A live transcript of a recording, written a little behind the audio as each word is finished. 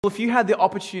If you had the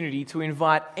opportunity to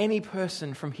invite any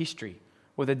person from history,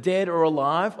 whether dead or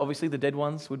alive, obviously the dead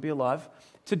ones would be alive,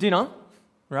 to dinner,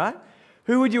 right?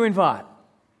 Who would you invite?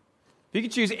 If you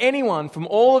could choose anyone from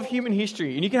all of human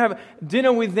history, and you can have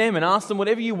dinner with them and ask them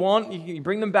whatever you want, you can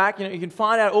bring them back, you can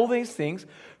find out all these things,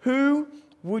 who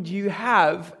would you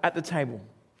have at the table?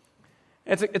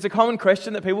 It's a common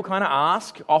question that people kind of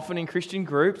ask, often in Christian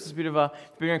groups. It's a bit of a, if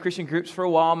you've been in Christian groups for a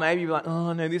while, maybe you're like, oh,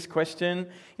 I know this question.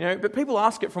 But people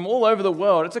ask it from all over the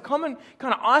world. It's a common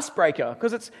kind of icebreaker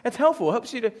because it's helpful. It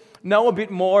helps you to know a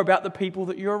bit more about the people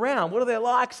that you're around. What are their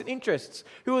likes and interests?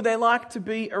 Who would they like to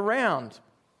be around?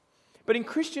 But in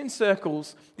Christian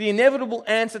circles, the inevitable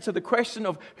answer to the question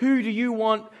of who do you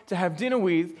want to have dinner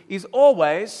with is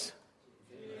always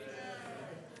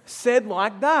said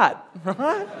like that,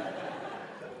 right?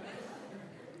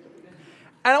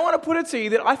 And I want to put it to you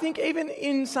that I think even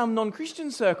in some non-Christian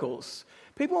circles,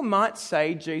 people might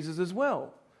say Jesus as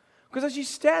well. Because as you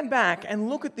stand back and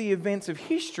look at the events of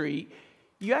history,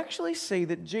 you actually see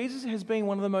that Jesus has been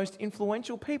one of the most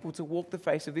influential people to walk the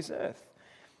face of this earth.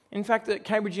 In fact, the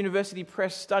Cambridge University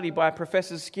Press study by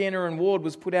Professors Skinner and Ward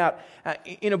was put out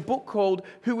in a book called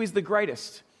Who is the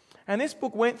Greatest? And this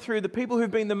book went through the people who've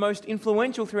been the most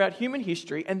influential throughout human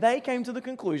history, and they came to the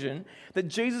conclusion that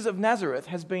Jesus of Nazareth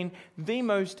has been the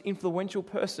most influential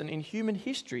person in human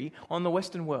history on the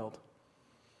Western world.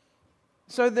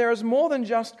 So there is more than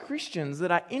just Christians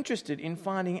that are interested in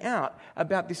finding out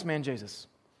about this man Jesus.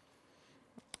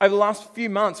 Over the last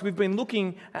few months, we've been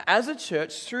looking as a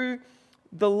church through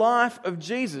the life of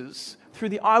Jesus through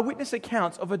the eyewitness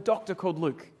accounts of a doctor called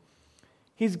Luke.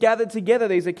 He's gathered together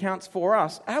these accounts for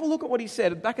us. Have a look at what he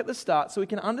said back at the start so we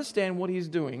can understand what he's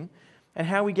doing and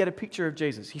how we get a picture of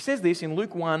Jesus. He says this in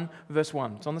Luke 1, verse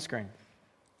 1. It's on the screen.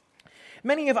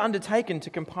 Many have undertaken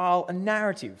to compile a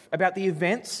narrative about the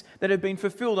events that have been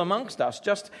fulfilled amongst us,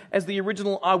 just as the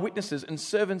original eyewitnesses and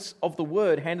servants of the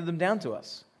word handed them down to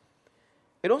us.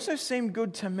 It also seemed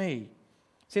good to me,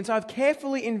 since I've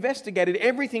carefully investigated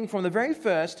everything from the very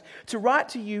first, to write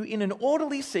to you in an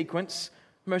orderly sequence,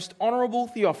 most honourable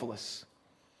Theophilus,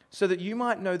 so that you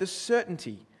might know the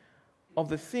certainty of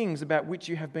the things about which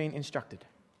you have been instructed.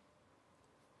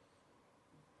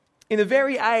 In the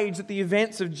very age that the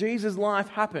events of Jesus' life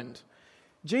happened,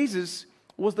 Jesus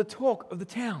was the talk of the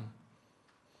town.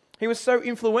 He was so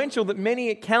influential that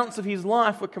many accounts of his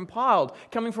life were compiled,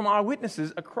 coming from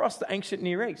eyewitnesses across the ancient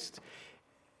Near East.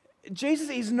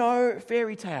 Jesus is no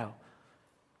fairy tale.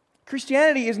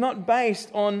 Christianity is not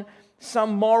based on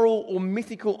some moral or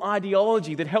mythical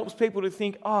ideology that helps people to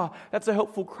think, that's a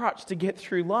helpful crutch to get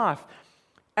through life.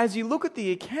 As you look at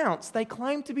the accounts, they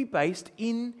claim to be based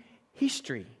in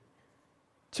history,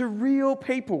 to real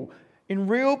people, in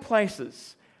real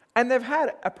places. And they've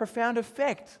had a profound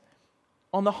effect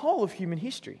on the whole of human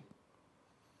history.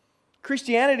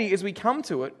 Christianity, as we come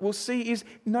to it, we'll see is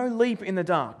no leap in the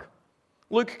dark.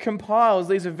 Luke compiles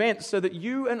these events so that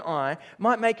you and I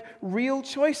might make real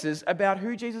choices about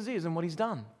who Jesus is and what he's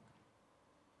done.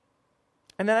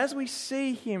 And that as we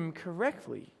see him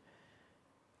correctly,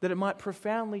 that it might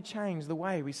profoundly change the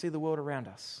way we see the world around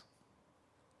us.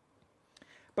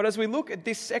 But as we look at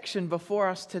this section before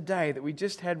us today that we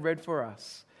just had read for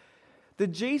us, the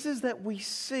Jesus that we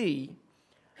see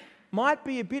might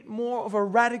be a bit more of a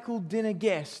radical dinner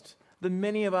guest than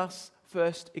many of us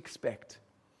first expect.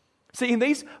 See, in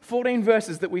these 14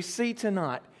 verses that we see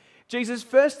tonight, Jesus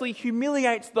firstly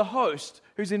humiliates the host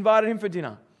who's invited him for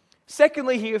dinner.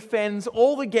 Secondly, he offends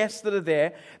all the guests that are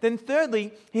there. Then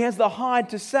thirdly, he has the hide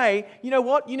to say, you know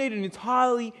what? You need an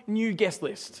entirely new guest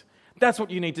list. That's what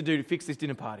you need to do to fix this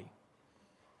dinner party.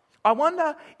 I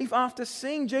wonder if after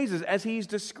seeing Jesus as he's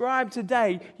described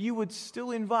today, you would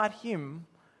still invite him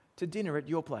to dinner at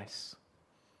your place.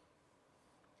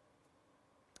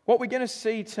 What we're going to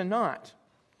see tonight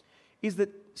is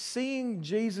that seeing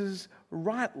Jesus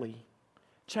rightly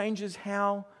changes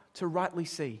how to rightly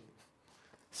see.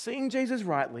 Seeing Jesus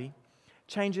rightly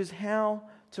changes how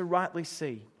to rightly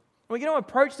see. And we're going to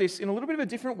approach this in a little bit of a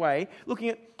different way, looking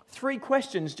at 3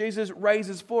 questions Jesus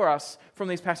raises for us from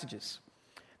these passages.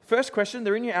 The first question,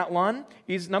 they're in your outline,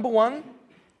 is number 1,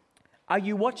 are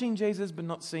you watching Jesus but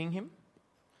not seeing him?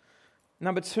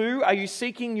 Number 2, are you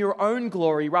seeking your own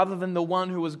glory rather than the one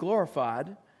who was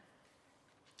glorified?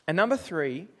 And number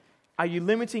 3, are you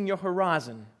limiting your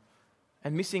horizon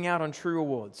and missing out on true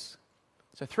rewards?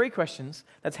 So 3 questions.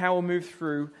 That's how we'll move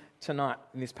through tonight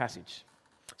in this passage.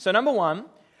 So number 1,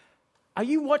 are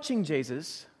you watching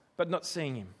Jesus but not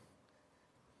seeing him?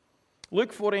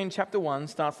 Luke 14, chapter 1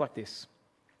 starts like this.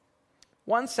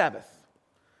 One Sabbath,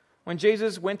 when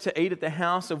Jesus went to eat at the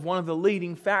house of one of the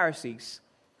leading Pharisees,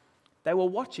 They were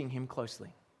watching him closely.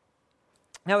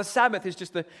 Now, the Sabbath is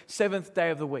just the seventh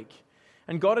day of the week.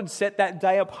 And God had set that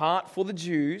day apart for the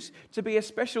Jews to be a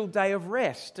special day of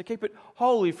rest, to keep it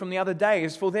holy from the other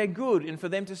days for their good and for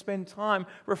them to spend time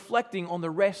reflecting on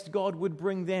the rest God would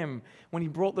bring them when he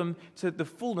brought them to the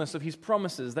fullness of his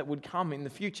promises that would come in the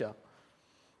future.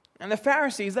 And the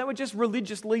Pharisees, they were just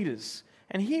religious leaders.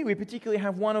 And here we particularly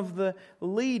have one of the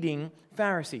leading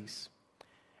Pharisees.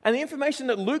 And the information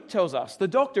that Luke tells us, the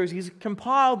doctor, as he's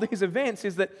compiled these events,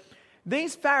 is that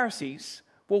these Pharisees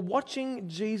were watching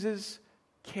Jesus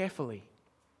carefully.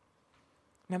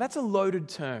 Now that's a loaded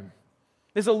term.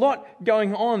 There's a lot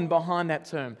going on behind that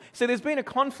term. So there's been a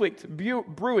conflict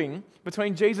brewing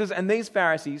between Jesus and these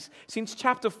Pharisees since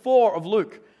chapter 4 of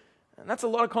Luke. And that's a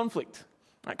lot of conflict.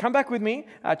 Right, come back with me.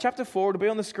 Chapter 4, it'll be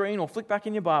on the screen, or flick back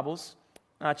in your Bibles.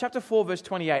 Chapter 4, verse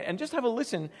 28. And just have a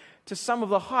listen to some of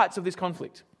the heights of this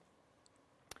conflict.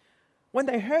 When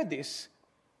they heard this,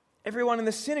 everyone in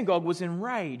the synagogue was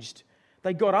enraged.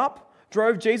 They got up,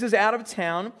 drove Jesus out of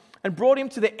town, and brought him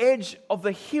to the edge of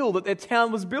the hill that their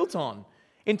town was built on,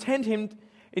 intending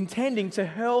to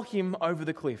hurl him over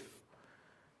the cliff.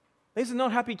 These are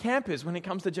not happy campers when it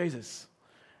comes to Jesus.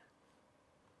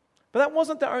 But that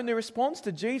wasn't the only response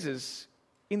to Jesus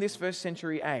in this first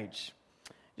century age.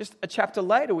 Just a chapter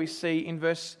later, we see in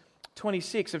verse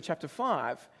 26 of chapter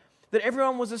 5 that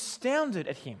everyone was astounded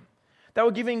at him. They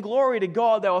were giving glory to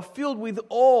God. They were filled with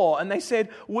awe. And they said,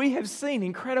 "We have seen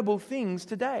incredible things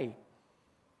today."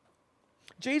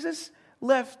 Jesus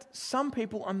left some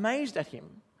people amazed at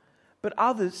him, but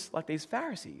others, like these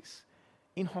Pharisees,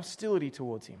 in hostility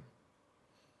towards him.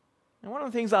 And one of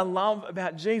the things I love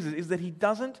about Jesus is that he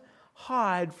doesn't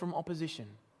hide from opposition.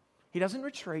 He doesn't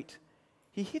retreat.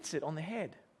 He hits it on the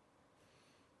head.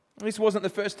 This wasn't the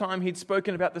first time he'd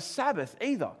spoken about the Sabbath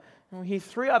either. We hear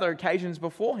 3 other occasions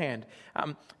beforehand.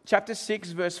 Chapter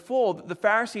 6, verse 4, the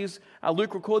Pharisees,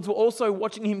 Luke records, were also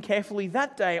watching him carefully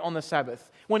that day on the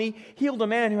Sabbath when he healed a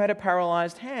man who had a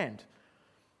paralyzed hand.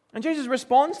 And Jesus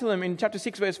responds to them in chapter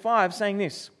 6, verse 5, saying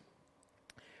this: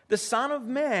 "The Son of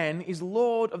Man is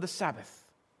Lord of the Sabbath."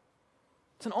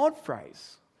 It's an odd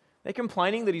phrase. They're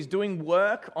complaining that he's doing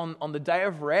work on the day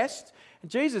of rest.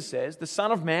 And Jesus says, the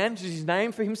Son of Man, which is his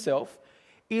name for himself,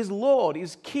 is Lord,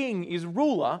 is King, is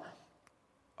ruler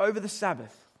over the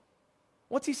Sabbath.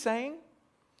 What's he saying?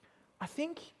 I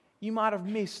think you might have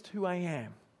missed who I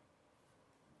am.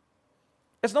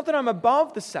 It's not that I'm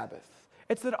above the Sabbath.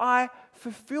 It's that I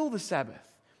fulfill the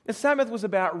Sabbath. The Sabbath was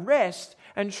about rest,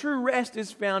 and true rest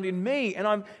is found in me, and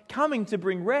I'm coming to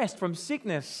bring rest from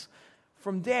sickness,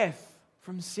 from death,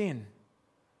 from sin.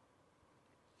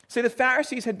 See, the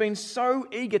Pharisees had been so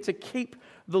eager to keep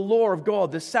the law of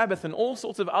God, the Sabbath, and all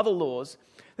sorts of other laws,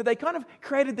 that they kind of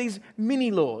created these mini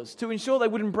laws to ensure they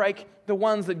wouldn't break the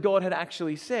ones that God had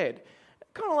actually said.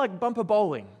 Kind of like bumper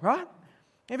bowling, right?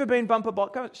 Ever been bumper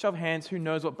bowling? Go show of hands, who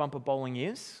knows what bumper bowling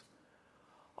is?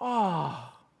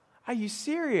 Oh, are you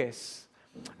serious?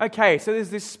 Okay, so there's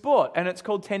this sport, and it's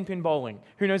called 10-pin bowling.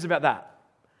 Who knows about that?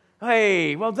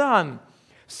 Hey, well done.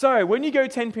 So when you go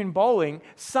 10-pin bowling,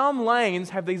 some lanes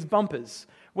have these bumpers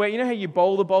where, you know how you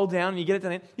bowl the ball down and you get it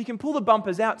down, you can pull the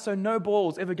bumpers out so no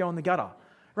balls ever go in the gutter,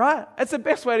 right? That's the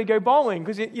best way to go bowling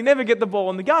because you never get the ball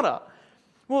in the gutter.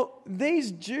 Well,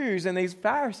 these Jews and these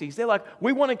Pharisees, they're like,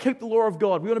 we want to keep the law of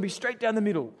God. We want to be straight down the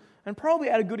middle. And probably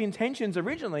out of good intentions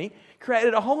originally,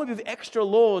 created a whole lot of extra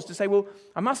laws to say, well,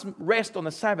 I must rest on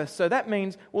the Sabbath. So that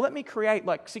means, well, let me create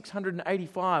like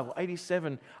 685 or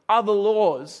 87 other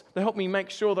laws to help me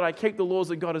make sure that I keep the laws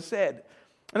that God has said.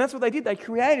 And that's what they did. They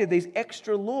created these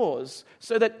extra laws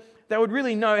so that they would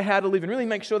really know how to live and really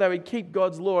make sure they would keep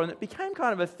God's law. And it became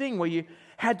kind of a thing where you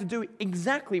had to do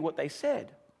exactly what they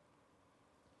said.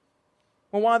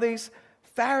 Well, while these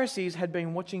Pharisees had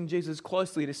been watching Jesus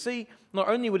closely to see not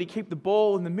only would he keep the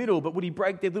ball in the middle, but would he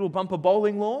break their little bumper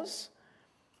bowling laws,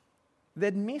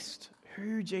 they'd missed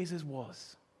who Jesus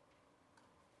was.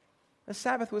 The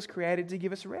Sabbath was created to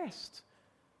give us rest.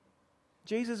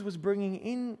 Jesus was bringing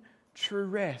in true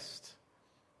rest.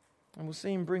 And we'll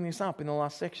see him bring this up in the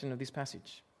last section of this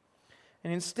passage.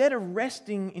 And instead of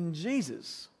resting in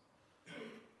Jesus,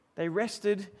 they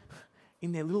rested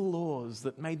in their little laws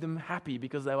that made them happy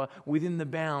because they were within the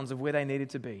bounds of where they needed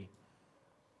to be.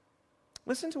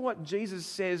 Listen to what Jesus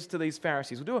says to these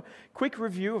Pharisees. We'll do a quick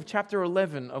review of chapter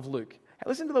 11 of Luke.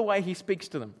 Listen to the way he speaks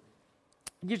to them.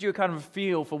 It gives you a kind of a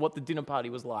feel for what the dinner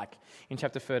party was like in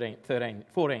chapter 14.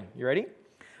 You ready?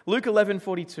 Luke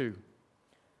 11:42.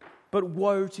 But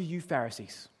woe to you,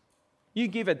 Pharisees! You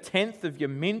give 1/10 of your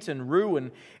mint and rue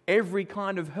and every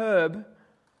kind of herb,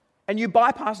 and you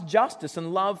bypass justice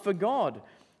and love for God.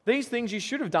 These things you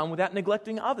should have done without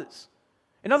neglecting others.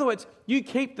 In other words, you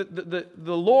keep the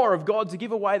law of God to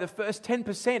give away the first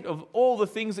 10% of all the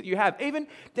things that you have, even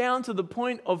down to the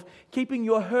point of keeping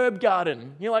your herb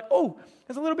garden. You're like, oh,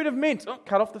 there's a little bit of mint. Oh,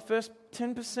 cut off the first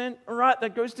 10%. All right,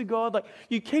 that goes to God. Like,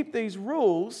 you keep these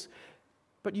rules,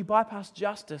 but you bypass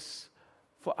justice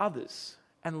for others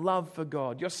and love for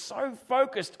God. You're so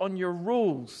focused on your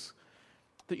rules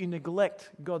that you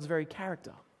neglect God's very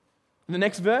character. In the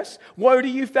next verse, woe to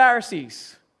you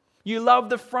Pharisees! You love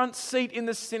the front seat in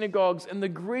the synagogues and the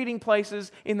greeting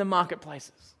places in the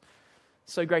marketplaces.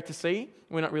 So great to see.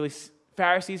 We're not really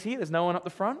Pharisees here. There's no one up the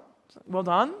front. Well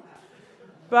done.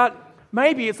 But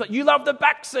maybe it's like you love the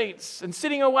back seats and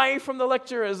sitting away from the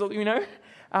lecturers, you know.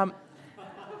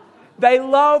 They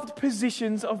loved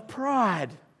positions of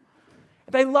pride.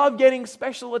 They loved getting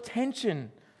special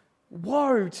attention.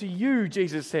 Woe to you,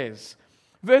 Jesus says.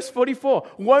 Verse 44,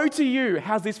 woe to you.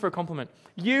 How's this for a compliment?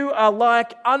 You are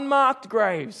like unmarked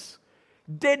graves,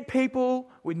 dead people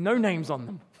with no names on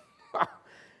them.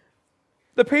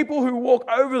 The people who walk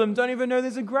over them don't even know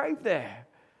there's a grave there.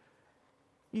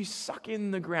 You suck in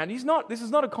the ground. This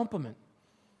is not a compliment.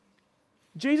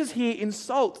 Jesus here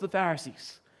insults the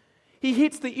Pharisees. He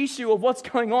hits the issue of what's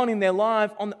going on in their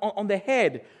life on their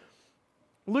head.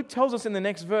 Luke tells us in the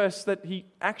next verse that he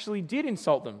actually did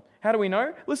insult them. How do we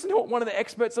know? Listen to what one of the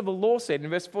experts of the law said in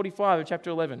verse 45 of chapter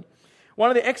 11. One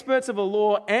of the experts of the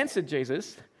law answered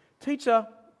Jesus, Teacher,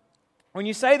 when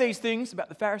you say these things about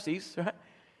the Pharisees, right,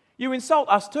 you insult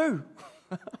us too.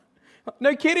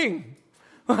 No kidding.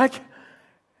 And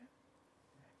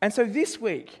so this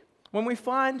week, when we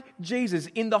find Jesus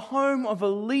in the home of a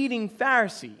leading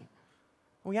Pharisee,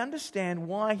 we understand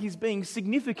why he's being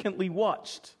significantly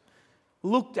watched,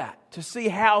 looked at to see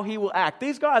how he will act.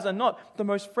 These guys are not the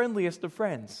most friendliest of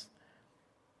friends.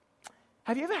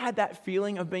 Have you ever had that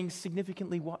feeling of being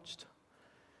significantly watched?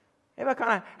 Ever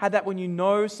kind of had that when you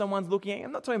know someone's looking at you?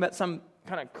 I'm not talking about some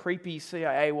kind of creepy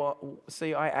CIA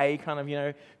kind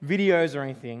of, videos or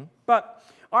anything. But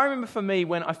I remember for me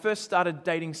when I first started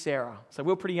dating Sarah. So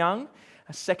we were pretty young.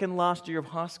 Second last year of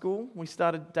high school, we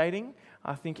started dating.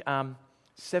 I think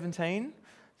 17.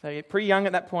 So yeah, pretty young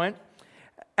at that point.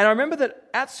 And I remember that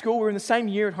at school, we were in the same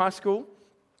year at high school,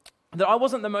 that I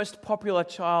wasn't the most popular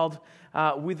child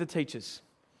with the teachers.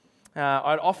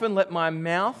 I'd often let my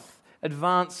mouth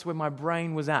advance where my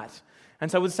brain was at. And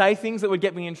so I would say things that would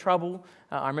get me in trouble.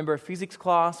 I remember a physics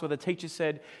class where the teacher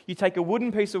said, you take a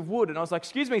wooden piece of wood. And I was like,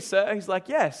 excuse me, sir. He's like,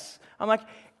 yes. I'm like,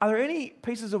 are there any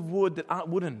pieces of wood that aren't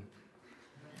wooden?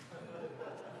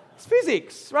 It's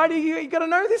physics, right? You got to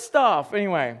know this stuff.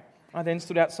 Anyway, I then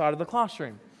stood outside of the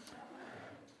classroom.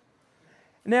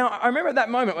 Now, I remember at that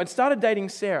moment, I'd started dating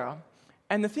Sarah,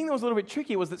 and the thing that was a little bit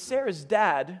tricky was that Sarah's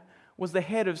dad was the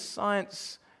head of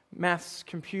science, maths,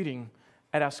 computing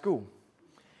at our school.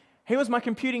 He was my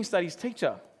computing studies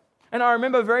teacher. And I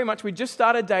remember very much, we just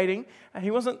started dating, and he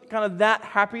wasn't kind of that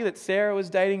happy that Sarah was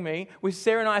dating me, with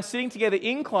Sarah and I sitting together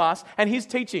in class, and he's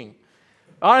teaching.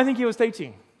 I don't think he was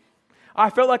teaching. I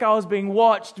felt like I was being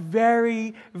watched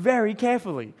very, very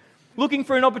carefully, looking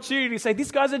for an opportunity to say,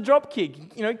 this guy's a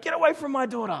dropkick, get away from my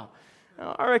daughter.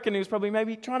 I reckon he was probably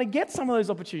maybe trying to get some of those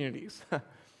opportunities.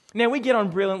 Now, we get on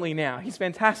brilliantly now. He's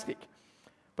fantastic.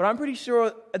 But I'm pretty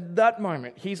sure at that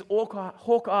moment, his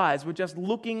hawk eyes were just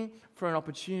looking for an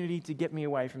opportunity to get me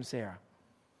away from Sarah.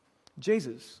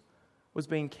 Jesus was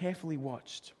being carefully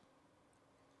watched.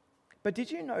 But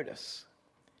did you notice?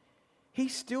 He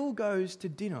still goes to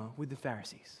dinner with the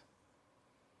Pharisees.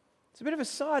 It's a bit of a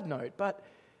side note, but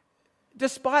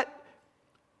despite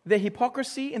their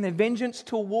hypocrisy and their vengeance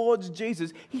towards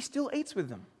Jesus, he still eats with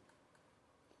them.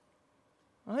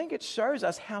 I think it shows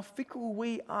us how fickle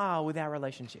we are with our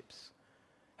relationships.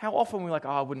 How often we're like,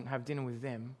 I wouldn't have dinner with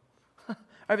them.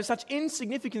 Over such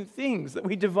insignificant things that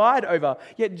we divide over.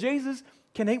 Yet Jesus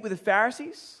can eat with the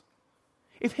Pharisees.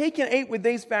 If he can eat with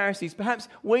these Pharisees, perhaps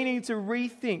we need to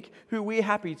rethink who we're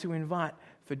happy to invite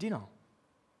for dinner.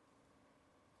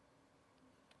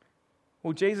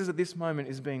 Well, Jesus at this moment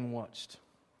is being watched.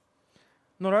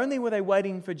 Not only were they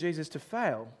waiting for Jesus to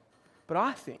fail, but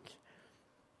I think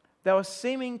they were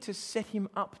seeming to set him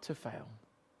up to fail.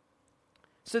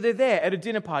 So they're there at a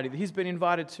dinner party that he's been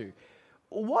invited to.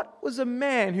 What was a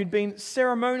man who'd been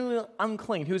ceremonially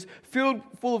unclean, who was filled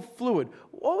full of fluid?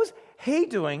 What was he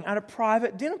doing at a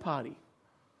private dinner party?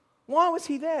 Why was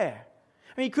he there?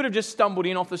 I mean, he could have just stumbled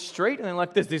in off the street and then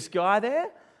there's this guy there.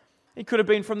 He could have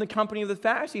been from the company of the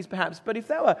Pharisees perhaps, but if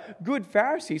they were good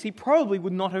Pharisees, he probably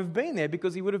would not have been there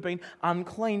because he would have been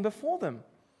unclean before them.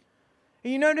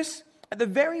 And you notice, at the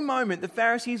very moment the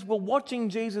Pharisees were watching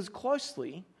Jesus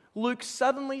closely, Luke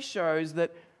suddenly shows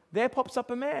that there pops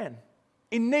up a man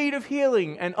in need of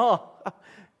healing, and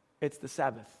it's the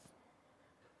Sabbath.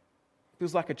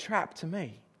 Feels like a trap to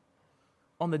me.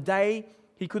 On the day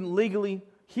he couldn't legally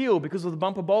heal because of the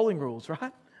bumper bowling rules,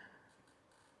 right?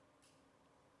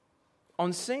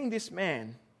 On seeing this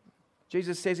man,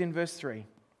 Jesus says in verse 3,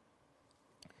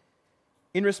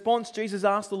 in response, Jesus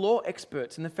asked the law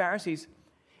experts and the Pharisees,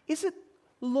 is it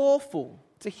lawful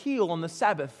to heal on the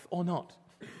Sabbath or not?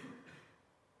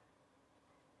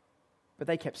 But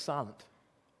they kept silent.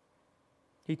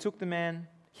 He took the man,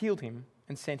 healed him,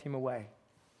 and sent him away.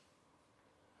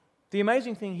 The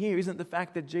amazing thing here isn't the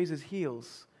fact that Jesus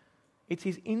heals. It's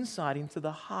his insight into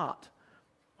the heart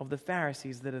of the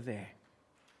Pharisees that are there.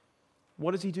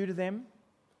 What does he do to them?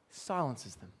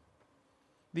 Silences them.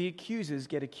 The accusers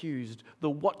get accused. The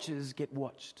watchers get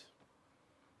watched.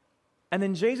 And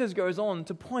then Jesus goes on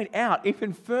to point out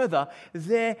even further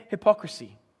their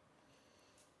hypocrisy.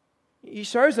 He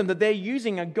shows them that they're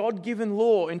using a God-given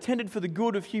law intended for the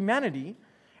good of humanity,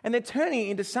 and they're turning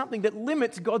it into something that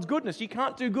limits God's goodness. You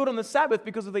can't do good on the Sabbath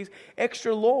because of these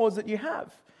extra laws that you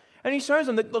have. And he shows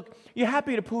them that, look, you're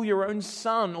happy to pull your own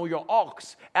son or your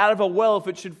ox out of a well if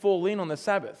it should fall in on the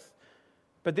Sabbath.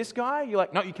 But this guy, you're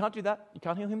like, no, you can't do that. You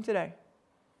can't heal him today.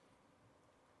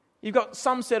 You've got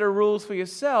some set of rules for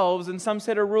yourselves and some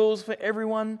set of rules for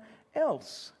everyone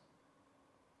else.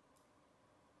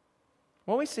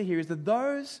 What we see here is that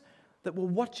those that were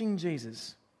watching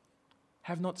Jesus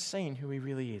have not seen who he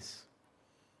really is.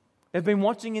 They've been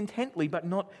watching intently but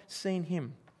not seen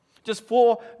him. Just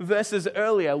 4 verses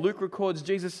earlier, Luke records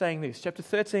Jesus saying this, chapter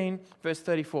 13, verse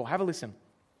 34. Have a listen.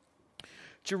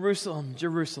 Jerusalem,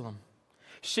 Jerusalem,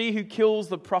 she who kills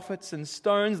the prophets and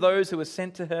stones those who are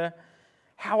sent to her.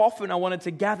 How often I wanted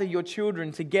to gather your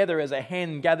children together as a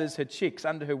hen gathers her chicks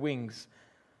under her wings,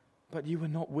 but you were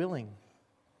not willing.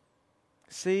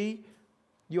 See,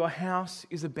 your house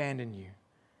is abandoned you.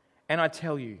 And I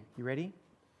tell you, you ready?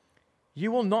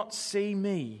 You will not see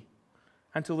me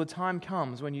until the time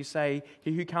comes when you say,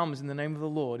 he who comes in the name of the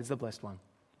Lord is the blessed one.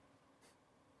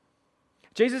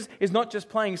 Jesus is not just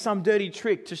playing some dirty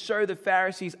trick to show the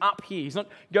Pharisees up here. He's not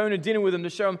going to dinner with them to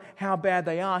show them how bad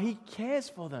they are. He cares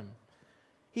for them.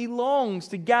 He longs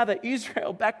to gather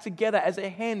Israel back together as a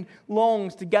hen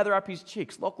longs to gather up his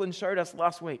chicks. Lachlan showed us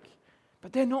last week.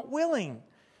 But they're not willing.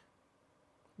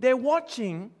 They're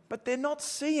watching, but they're not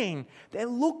seeing. They're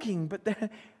looking, but they're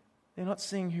not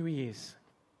seeing who he is.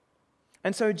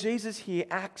 And so Jesus here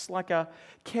acts like a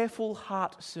careful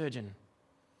heart surgeon.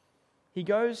 He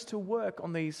goes to work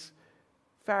on these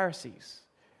Pharisees,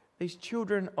 these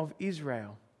children of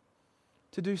Israel,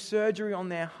 to do surgery on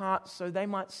their hearts so they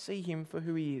might see him for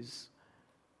who he is.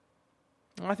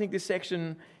 And I think this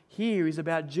section here is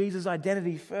about Jesus'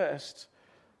 identity first.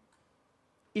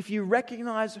 If you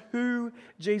recognize who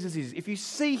Jesus is, if you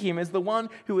see him as the one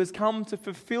who has come to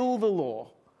fulfill the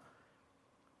law,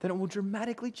 then it will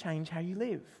dramatically change how you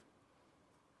live.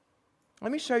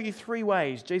 Let me show you 3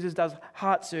 ways Jesus does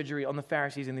heart surgery on the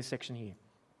Pharisees in this section here.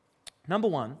 Number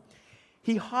 1,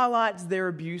 he highlights their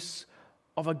abuse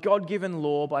of a God-given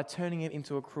law by turning it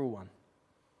into a cruel one.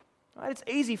 Right? It's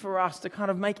easy for us to kind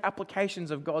of make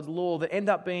applications of God's law that end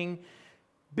up being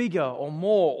bigger or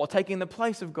more, or taking the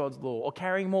place of God's law, or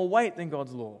carrying more weight than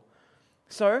God's law.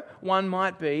 So, one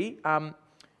might be,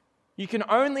 you can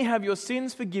only have your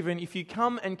sins forgiven if you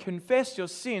come and confess your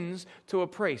sins to a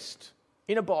priest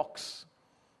in a box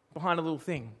behind a little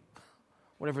thing,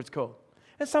 whatever it's called.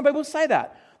 And some people say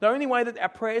that. The only way that our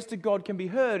prayers to God can be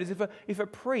heard is if a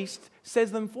priest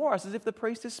says them for us, as if the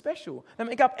priest is special. They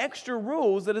make up extra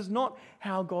rules that is not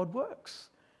how God works.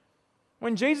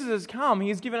 When Jesus has come, he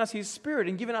has given us his Spirit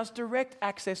and given us direct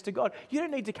access to God. You don't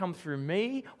need to come through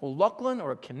me or Lachlan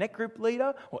or a Connect group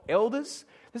leader or elders.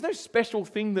 There's no special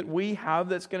thing that we have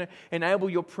that's going to enable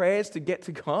your prayers to get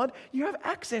to God. You have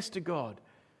access to God.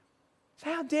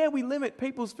 So how dare we limit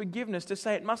people's forgiveness to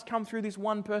say it must come through this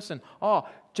one person? Oh,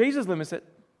 Jesus limits it.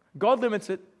 God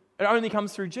limits it. It only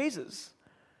comes through Jesus.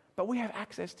 But we have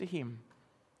access to him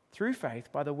through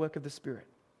faith by the work of the Spirit.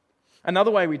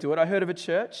 Another way we do it, I heard of a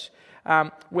church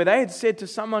where they had said to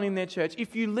someone in their church,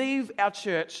 if you leave our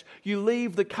church, you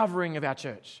leave the covering of our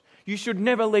church. You should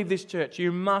never leave this church.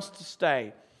 You must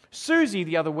stay. Susie,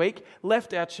 the other week,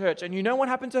 left our church, and you know what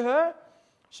happened to her?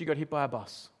 She got hit by a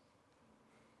bus.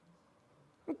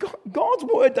 God's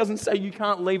word doesn't say you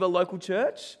can't leave a local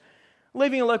church.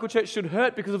 Leaving a local church should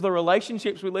hurt because of the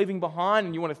relationships we're leaving behind,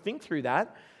 and you want to think through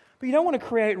that. But you don't want to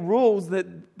create rules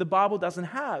that the Bible doesn't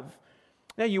have.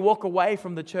 Now, you walk away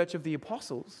from the church of the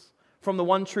apostles, from the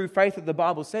one true faith that the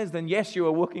Bible says, then yes, you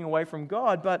are walking away from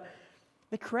God, but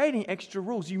they're creating extra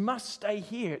rules. You must stay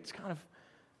here. It's kind of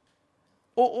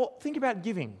Or think about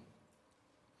giving.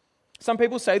 Some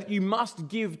people say that you must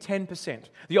give 10%.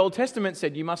 The Old Testament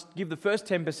said you must give the first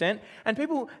 10%, and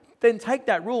people then take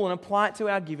that rule and apply it to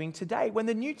our giving today, when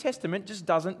the New Testament just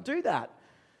doesn't do that.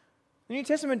 The New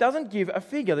Testament doesn't give a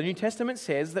figure. The New Testament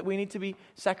says that we need to be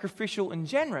sacrificial and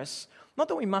generous, not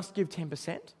that we must give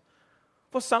 10%.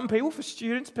 For some people, for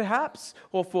students perhaps,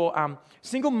 or for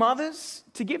single mothers,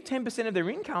 to give 10% of their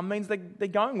income means they're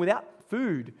going without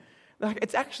food. Like,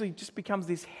 it actually just becomes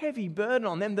this heavy burden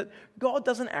on them that God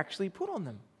doesn't actually put on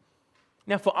them.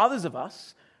 Now, for others of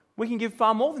us, we can give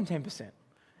far more than 10%.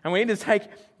 And we need to take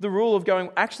the rule of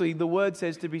going, actually, the word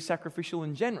says to be sacrificial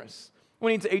and generous.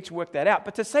 We need to each work that out.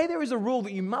 But to say there is a rule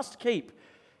that you must keep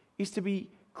is to be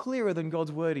clearer than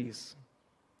God's word is.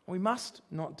 We must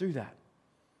not do that.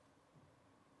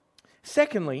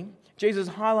 Secondly, Jesus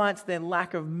highlights their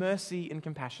lack of mercy and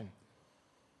compassion.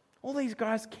 All these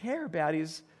guys care about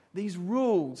is these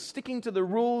rules, sticking to the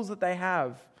rules that they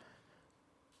have.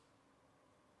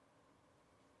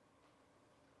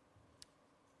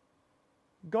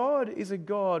 God is a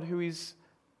God who is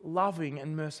loving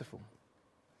and merciful.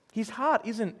 His heart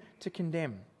isn't to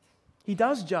condemn. He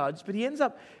does judge, but he ends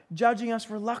up judging us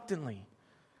reluctantly,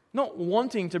 not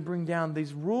wanting to bring down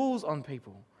these rules on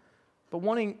people, but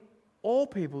wanting all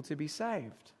people to be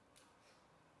saved.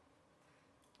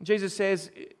 Jesus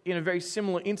says in a very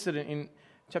similar incident in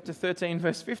chapter 13,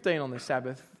 verse 15 on the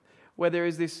Sabbath, where there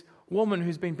is this woman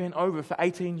who's been bent over for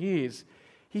 18 years.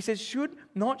 He says, should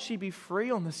not she be free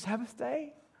on the Sabbath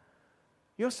day?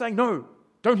 You're saying, no,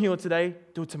 don't heal her today,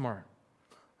 do it tomorrow.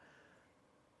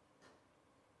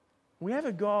 We have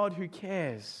a God who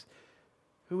cares,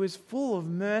 who is full of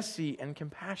mercy and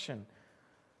compassion.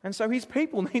 And so his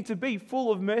people need to be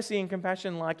full of mercy and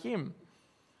compassion like him.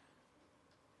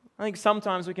 I think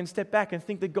sometimes we can step back and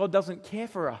think that God doesn't care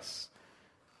for us.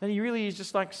 That he really is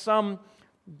just like some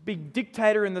big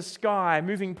dictator in the sky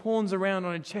moving pawns around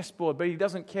on a chessboard, but he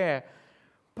doesn't care.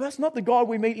 But that's not the God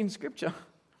we meet in Scripture.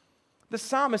 The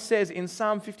psalmist says in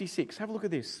Psalm 56, have a look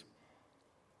at this.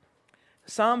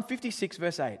 Psalm 56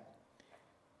 verse 8.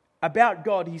 About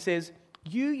God, he says,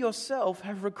 you yourself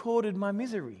have recorded my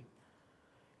misery.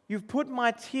 You've put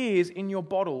my tears in your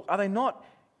bottle. Are they not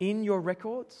in your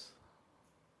records?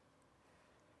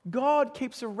 God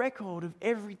keeps a record of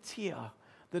every tear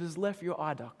that has left your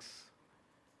eye ducts.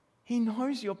 He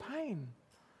knows your pain.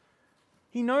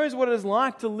 He knows what it is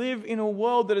like to live in a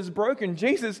world that is broken.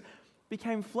 Jesus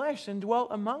became flesh and dwelt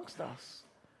amongst us.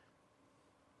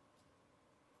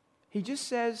 He just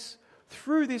says,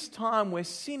 through this time where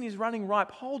sin is running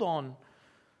ripe, hold on.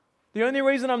 The only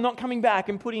reason I'm not coming back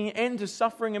and putting an end to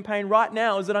suffering and pain right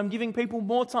now is that I'm giving people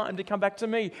more time to come back to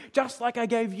me, just like I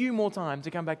gave you more time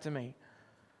to come back to me.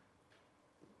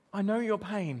 I know your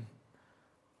pain.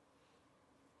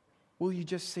 Will you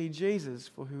just see Jesus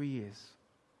for who he is?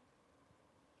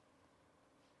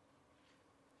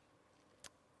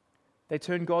 They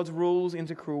turned God's rules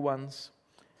into cruel ones.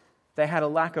 They had a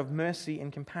lack of mercy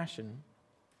and compassion.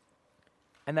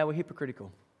 And they were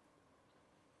hypocritical.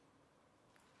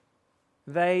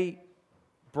 They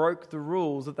broke the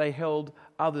rules that they held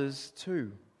others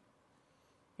to.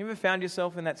 You ever found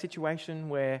yourself in that situation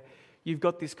where you've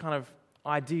got this kind of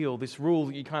ideal, this rule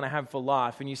that you kind of have for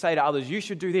life, and you say to others, you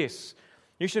should do this.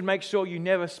 You should make sure you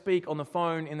never speak on the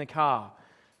phone in the car.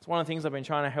 It's one of the things I've been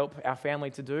trying to help our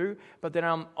family to do. But then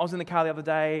I was in the car the other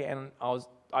day, and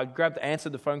I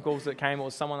answered the phone calls that came. It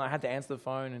was someone I had to answer the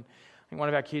phone, and I think one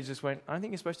of our kids just went, I don't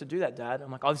think you're supposed to do that, Dad.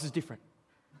 I'm like, oh, this is different.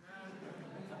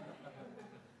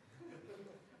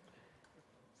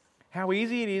 How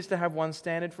easy it is to have one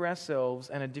standard for ourselves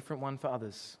and a different one for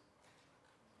others.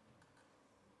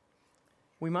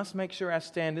 We must make sure our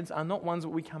standards are not ones that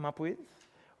we come up with.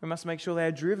 We must make sure they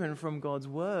are driven from God's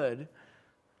word.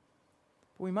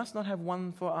 But we must not have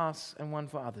one for us and one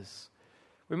for others.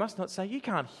 We must not say, you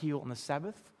can't heal on the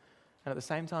Sabbath, and at the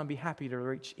same time be happy to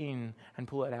reach in and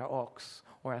pull out our ox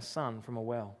or our son from a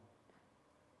well.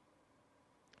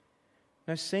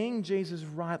 Now, seeing Jesus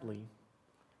rightly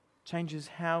changes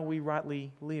how we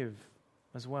rightly live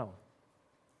as well.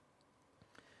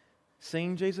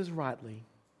 Seeing Jesus rightly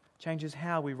changes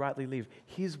how we rightly live,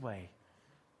 his way,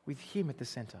 with him at the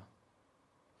center.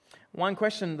 One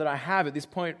question that I have at this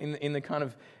point in the kind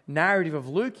of narrative of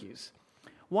Luke is,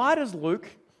 why does Luke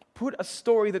put a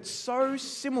story that's so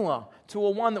similar to a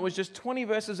one that was just 20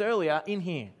 verses earlier in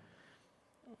here?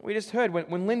 We just heard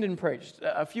when Lyndon preached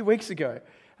a few weeks ago,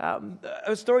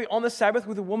 a story on the Sabbath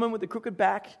with a woman with a crooked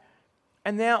back,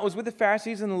 and now it was with the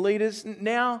Pharisees and the leaders.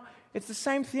 Now it's the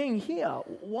same thing here.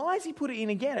 Why has he put it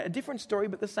in again? A different story,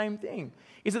 but the same thing.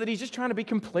 Is it that he's just trying to be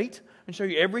complete and show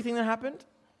you everything that happened?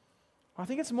 I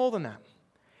think it's more than that.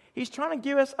 He's trying to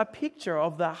give us a picture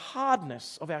of the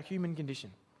hardness of our human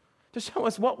condition, to show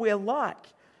us what we're like.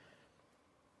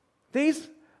 These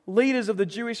leaders of the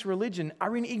Jewish religion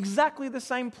are in exactly the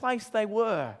same place they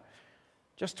were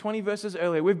just 20 verses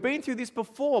earlier. We've been through this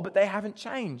before, but they haven't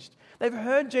changed. They've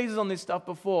heard Jesus on this stuff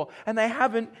before, and they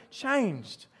haven't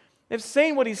changed. They've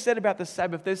seen what he said about the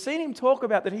Sabbath. They've seen him talk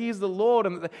about that he is the Lord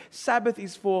and that the Sabbath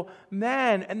is for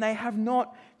man, and they have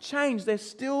not changed. They're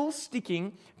still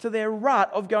sticking to their rut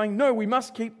of going, no, we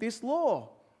must keep this law.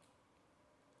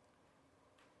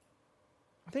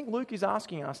 I think Luke is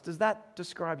asking us, does that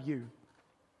describe you?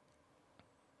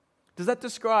 Does that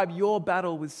describe your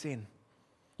battle with sin?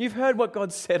 You've heard what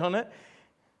God said on it.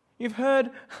 You've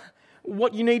heard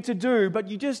what you need to do, but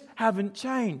you just haven't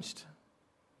changed.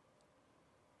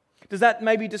 Does that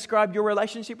maybe describe your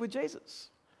relationship with Jesus?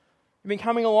 You've been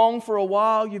coming along for a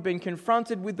while, you've been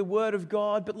confronted with the Word of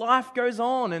God, but life goes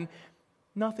on and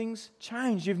nothing's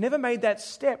changed. You've never made that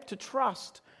step to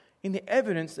trust in the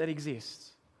evidence that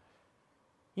exists.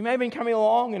 You may have been coming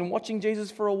along and watching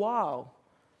Jesus for a while.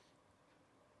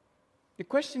 The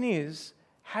question is,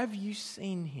 have you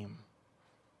seen him?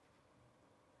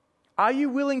 Are you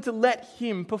willing to let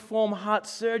him perform heart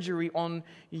surgery on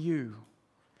you?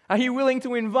 Are you willing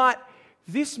to invite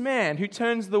this man who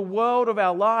turns the world of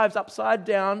our lives upside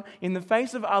down in the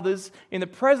face of others, in the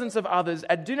presence of others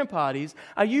at dinner parties?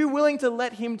 Are you willing to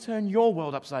let him turn your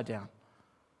world upside down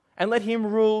and let him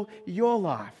rule your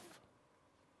life?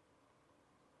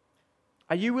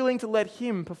 Are you willing to let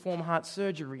him perform heart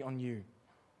surgery on you?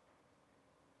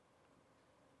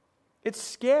 It's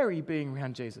scary being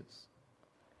around Jesus,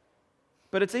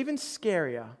 but it's even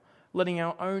scarier letting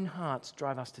our own hearts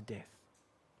drive us to death.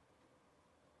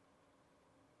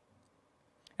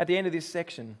 At the end of this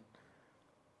section,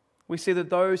 we see that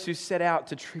those who set out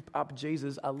to trip up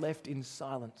Jesus are left in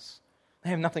silence. They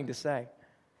have nothing to say.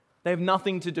 They have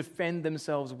nothing to defend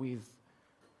themselves with.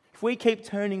 If we keep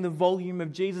turning the volume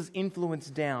of Jesus'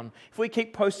 influence down, if we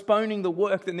keep postponing the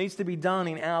work that needs to be done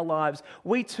in our lives,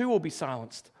 we too will be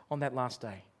silenced on that last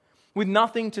day, with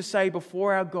nothing to say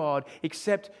before our God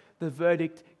except the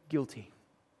verdict, guilty.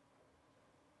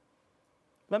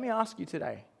 Let me ask you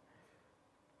today,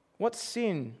 what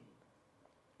sin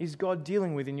is God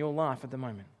dealing with in your life at the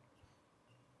moment?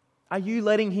 Are you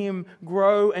letting him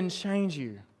grow and change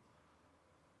you?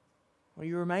 Or are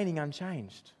you remaining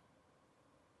unchanged?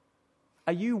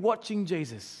 Are you watching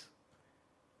Jesus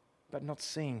but not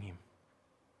seeing him?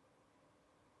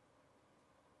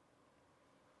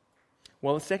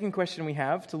 Well, the second question we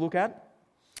have to look at,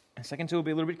 and second two will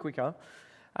be a little bit quicker.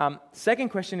 Second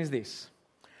question is this: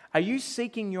 are you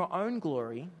seeking your own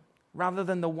glory rather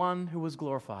than the one who was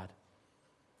glorified?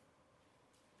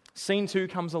 Scene 2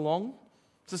 comes along.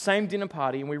 It's the same dinner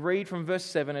party, and we read from verse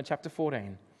 7 of chapter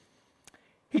 14.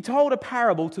 He told a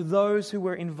parable to those who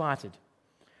were invited.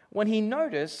 When he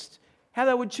noticed how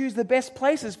they would choose the best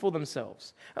places for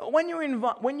themselves. When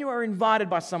you are invited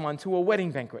by someone to a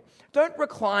wedding banquet, don't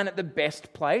recline at the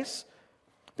best place,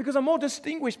 because a more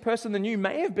distinguished person than you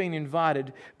may have been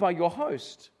invited by your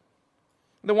host.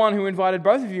 The one who invited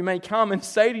both of you may come and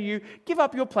say to you, "Give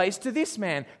up your place to this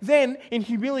man." Then, in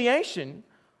humiliation,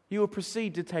 you will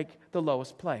proceed to take the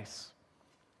lowest place.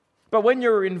 But when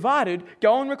you're invited,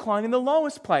 go and recline in the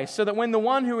lowest place, so that when the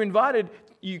one who invited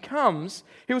you comes,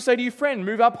 he will say to you, "Friend,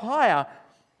 move up higher."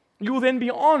 You will then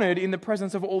be honored in the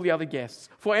presence of all the other guests.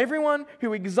 For everyone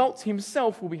who exalts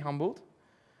himself will be humbled,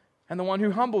 and the one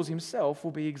who humbles himself will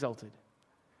be exalted.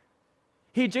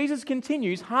 Here Jesus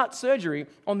continues heart surgery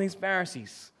on these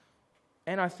Pharisees,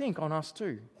 and I think on us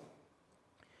too.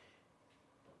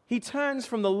 He turns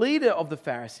from the leader of the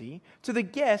Pharisee to the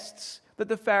guests that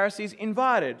the Pharisees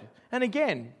invited. And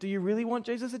again, do you really want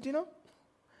Jesus at dinner?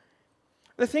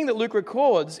 The thing that Luke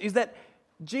records is that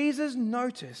Jesus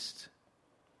noticed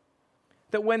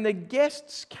that when the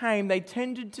guests came, they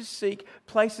tended to seek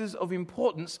places of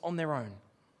importance on their own.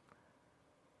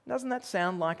 Doesn't that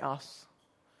sound like us?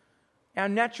 Our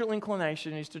natural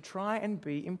inclination is to try and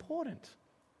be important.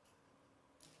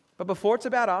 But before it's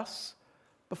about us,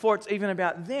 before it's even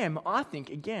about them, I think,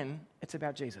 again, it's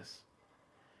about Jesus.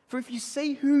 For if you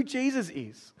see who Jesus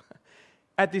is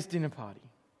at this dinner party,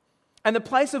 and the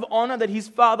place of honor that his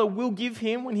Father will give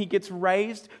him when he gets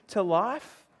raised to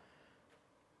life,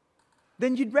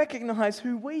 then you'd recognize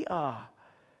who we are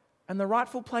and the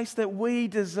rightful place that we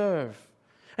deserve.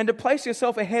 And to place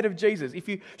yourself ahead of Jesus, if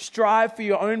you strive for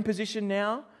your own position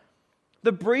now,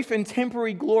 the brief and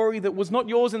temporary glory that was not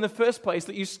yours in the first place,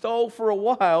 that you stole for a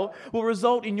while, will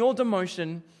result in your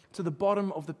demotion to the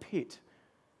bottom of the pit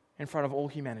in front of all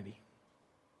humanity.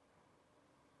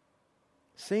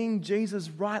 Seeing Jesus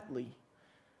rightly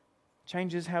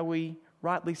changes how we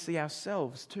rightly see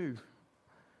ourselves too.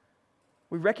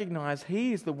 We recognize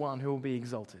He is the one who will be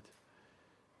exalted.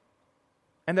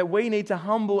 And that we need to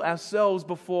humble ourselves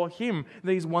before Him,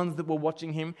 these ones that were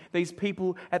watching Him, these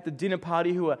people at the dinner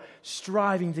party who are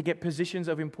striving to get positions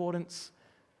of importance.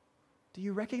 Do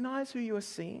you recognize who you are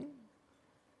seeing?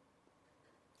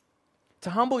 To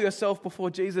humble yourself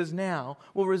before Jesus now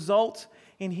will result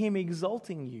in Him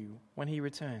exalting you when He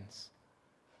returns.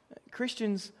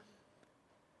 Christians,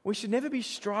 we should never be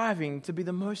striving to be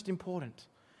the most important.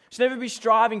 We should never be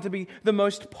striving to be the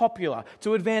most popular,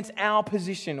 to advance our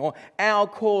position or our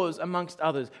cause amongst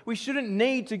others. We shouldn't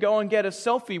need to go and get a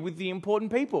selfie with the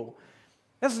important people.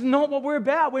 That's not what we're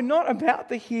about. We're not about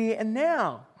the here and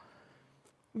now.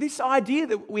 This idea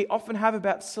that we often have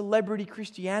about celebrity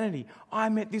Christianity, I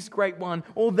met this great one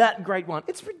or that great one,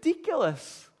 it's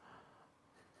ridiculous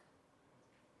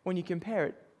when you compare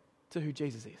it to who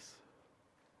Jesus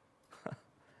is.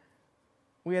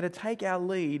 We are to take our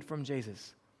lead from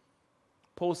Jesus.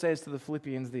 Paul says to the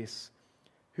Philippians this,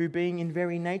 who being in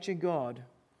very nature God,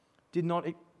 did not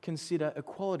consider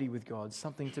equality with God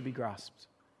something to be grasped,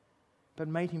 but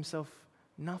made Himself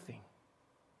nothing.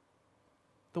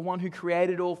 The one who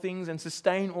created all things and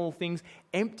sustained all things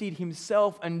emptied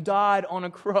Himself and died on a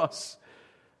cross.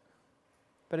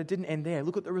 But it didn't end there.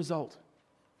 Look at the result.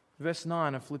 Verse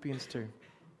 9 of Philippians 2.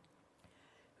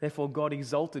 Therefore God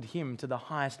exalted Him to the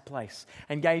highest place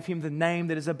and gave Him the name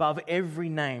that is above every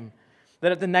name,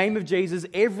 that at the name of Jesus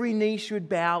every knee should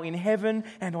bow in heaven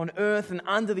and on earth and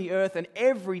under the earth, and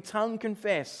every tongue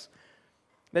confess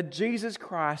that Jesus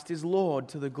Christ is Lord,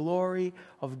 to the glory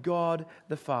of God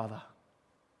the Father.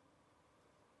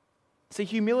 See,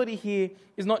 humility here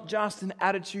is not just an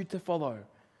attitude to follow.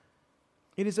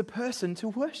 It is a person to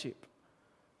worship.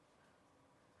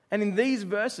 And in these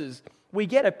verses, we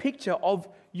get a picture of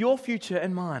your future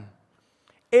and mine.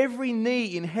 Every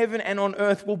knee in heaven and on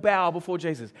earth will bow before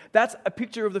Jesus. That's a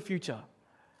picture of the future.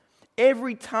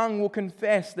 Every tongue will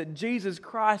confess that Jesus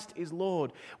Christ is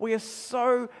Lord. We are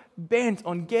so bent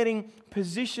on getting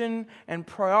position and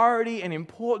priority and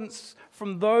importance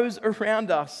from those around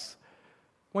us.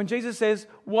 When Jesus says,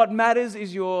 what matters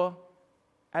is your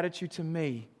attitude to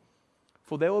me.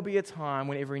 For there will be a time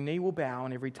when every knee will bow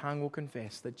and every tongue will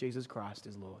confess that Jesus Christ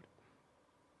is Lord.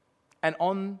 And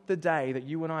on the day that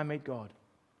you and I meet God,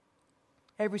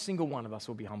 every single one of us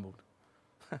will be humbled.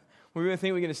 We're going to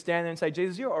think we're going to stand there and say,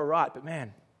 Jesus, you're all right, but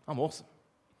man, I'm awesome.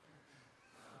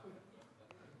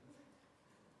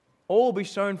 All will be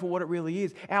shown for what it really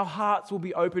is. Our hearts will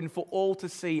be open for all to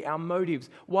see, our motives,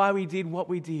 why we did what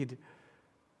we did.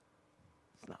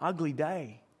 It's an ugly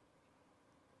day.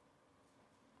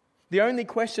 The only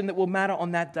question that will matter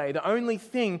on that day, the only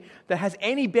thing that has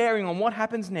any bearing on what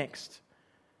happens next,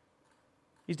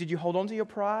 is did you hold on to your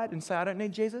pride and say, I don't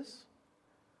need Jesus?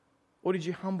 Or did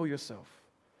you humble yourself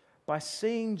by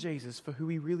seeing Jesus for who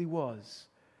He really was,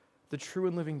 the true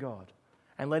and living God,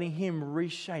 and letting Him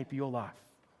reshape your life?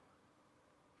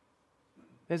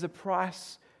 There's a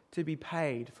price to be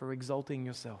paid for exalting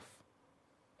yourself.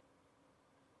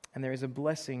 And there is a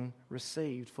blessing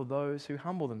received for those who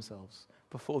humble themselves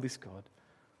before this God.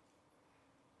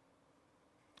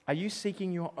 Are you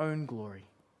seeking your own glory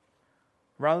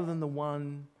rather than the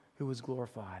one who was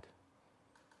glorified?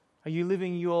 Are you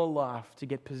living your life to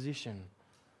get position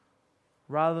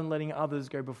rather than letting others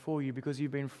go before you because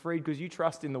you've been freed, because you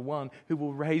trust in the one who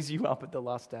will raise you up at the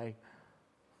last day?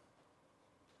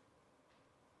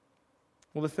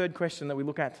 Well, the third question that we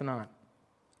look at tonight,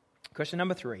 question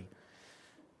number 3,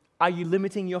 are you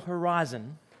limiting your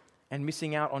horizon and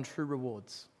missing out on true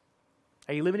rewards?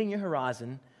 Are you limiting your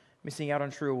horizon, missing out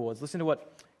on true rewards? Listen to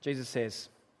what Jesus says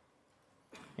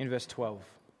in verse 12.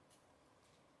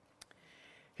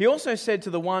 He also said to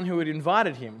the one who had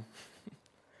invited him,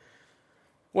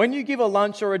 when you give a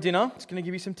lunch or a dinner, I'm just going to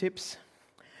give you some tips.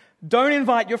 Don't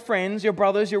invite your friends, your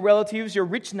brothers, your relatives, your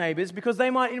rich neighbors, because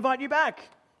they might invite you back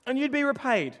and you'd be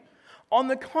repaid. On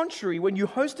the contrary, when you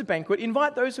host a banquet,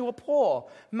 invite those who are poor,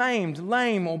 maimed,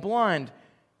 lame, or blind,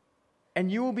 and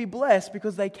you will be blessed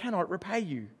because they cannot repay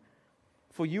you.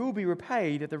 For you will be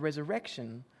repaid at the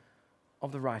resurrection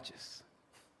of the righteous.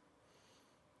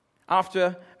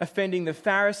 After offending the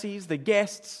Pharisees, the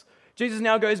guests, Jesus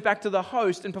now goes back to the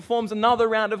host and performs another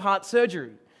round of heart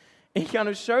surgery. He kind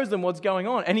of shows them what's going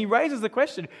on. And he raises the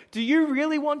question, do you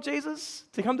really want Jesus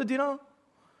to come to dinner?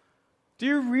 Do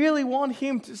you really want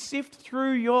Him to sift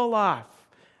through your life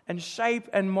and shape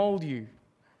and mold you? Do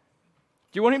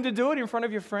you want Him to do it in front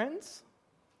of your friends?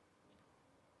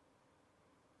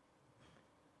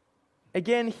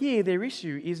 Again, here their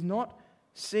issue is not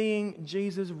seeing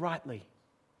Jesus rightly.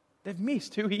 They've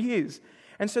missed who he is.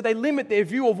 And so they limit their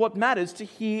view of what matters to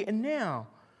here and now.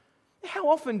 How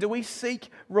often do we seek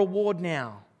reward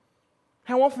now?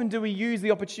 How often do we use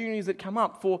the opportunities that come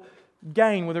up for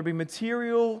gain, whether it be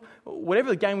material, whatever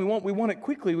the gain we want it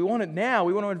quickly, we want it now,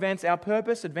 we want to advance our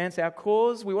purpose, advance our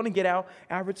cause, we want to get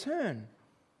our return.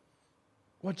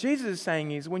 What Jesus is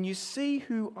saying is, when you see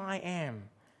who I am,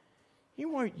 you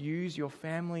won't use your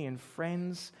family and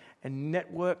friends and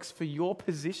networks for your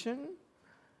position.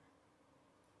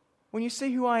 When you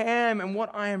see who I am and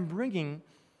what I am bringing,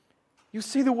 you'll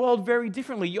see the world very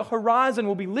differently. Your horizon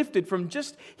will be lifted from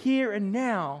just here and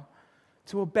now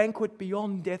to a banquet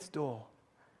beyond death's door.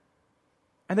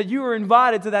 And that you are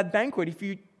invited to that banquet if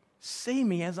you see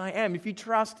me as I am, if you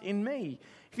trust in me,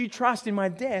 if you trust in my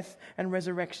death and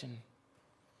resurrection.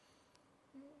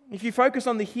 If you focus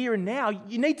on the here and now,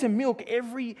 you need to milk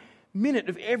every minute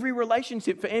of every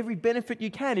relationship for every benefit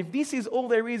you can. If this is all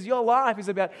there is, your life is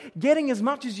about getting as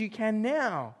much as you can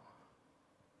now.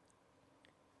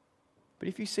 But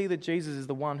if you see that Jesus is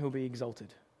the one who will be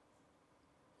exalted,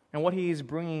 and what he is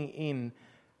bringing in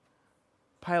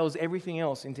pales everything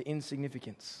else into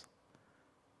insignificance,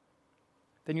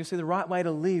 then you'll see the right way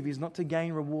to live is not to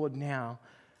gain reward now,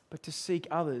 but to seek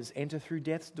others, enter through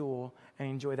death's door, and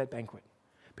enjoy that banquet.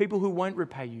 People who won't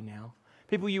repay you now,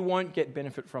 people you won't get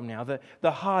benefit from now,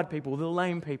 the hard people, the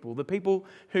lame people, the people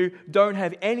who don't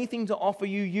have anything to offer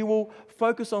you, you will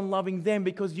focus on loving them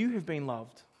because you have been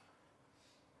loved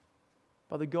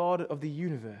by the God of the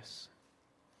universe.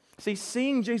 See,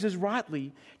 seeing Jesus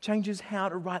rightly changes how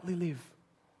to rightly live.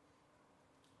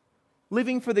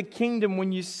 Living for the kingdom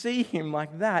when you see him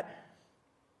like that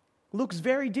looks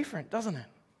very different, doesn't it?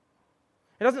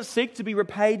 It doesn't seek to be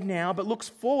repaid now, but looks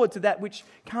forward to that which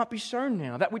can't be shown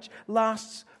now, that which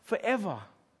lasts forever.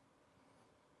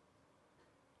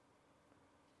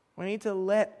 We need to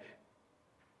let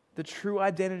the true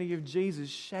identity of Jesus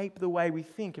shape the way we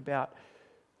think about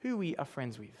who we are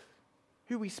friends with,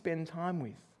 who we spend time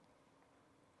with.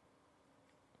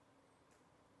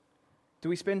 Do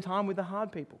we spend time with the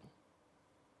hard people?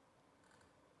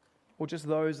 Or just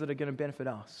those that are going to benefit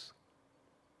us?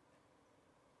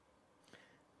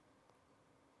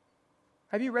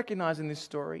 Have you recognized in this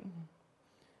story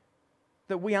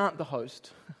that we aren't the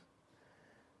host?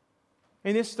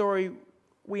 In this story,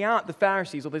 we aren't the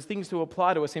Pharisees, or there's things to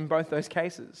apply to us in both those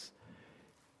cases.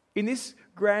 In this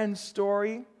grand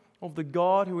story of the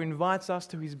God who invites us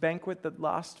to his banquet that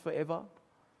lasts forever,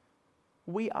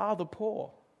 we are the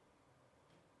poor.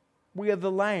 We are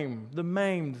the lame, the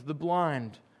maimed, the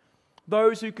blind,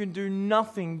 those who can do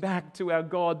nothing back to our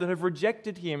God, that have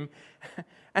rejected him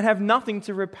and have nothing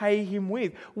to repay him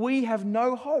with. We have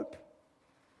no hope.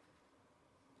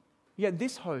 Yet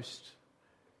this host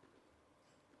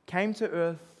came to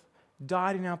earth,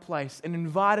 died in our place, and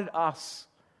invited us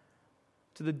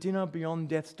to the dinner beyond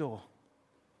death's door.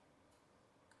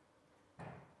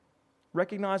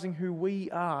 Recognizing who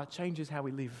we are changes how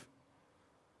we live,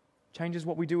 changes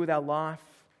what we do with our life,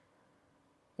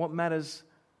 what matters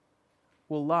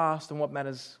will last and what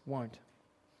matters won't.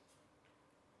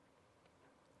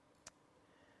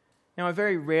 Now, I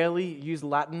very rarely use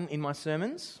Latin in my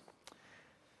sermons.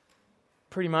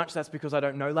 Pretty much that's because I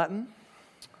don't know Latin.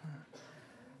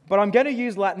 But I'm going to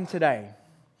use Latin today.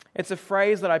 It's a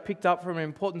phrase that I picked up from an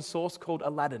important source called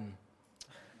Aladdin.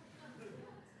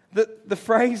 The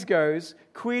phrase goes,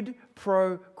 quid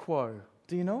pro quo.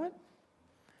 Do you know it?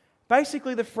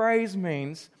 Basically, the phrase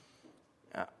means,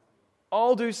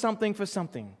 I'll do something for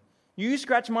something. You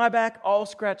scratch my back, I'll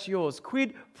scratch yours.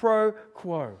 Quid pro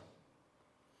quo.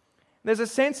 There's a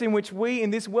sense in which we in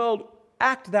this world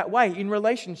act that way in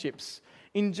relationships,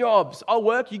 in jobs. I'll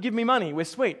work, you give me money, we're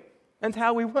sweet. That's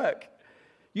how we work.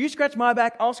 You scratch my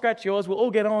back, I'll scratch yours, we'll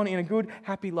all get on in a good,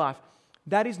 happy life.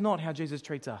 That is not how Jesus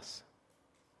treats us.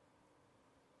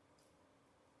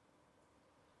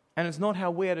 And it's not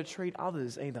how we are to treat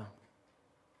others either.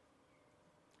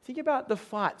 Think about the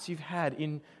fights you've had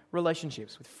in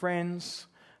relationships with friends,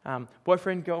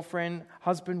 boyfriend, girlfriend,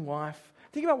 husband, wife.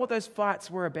 Think about what those fights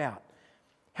were about.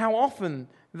 How often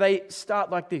they start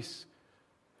like this.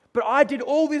 But I did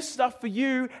all this stuff for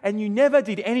you and you never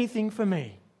did anything for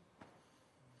me.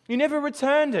 You never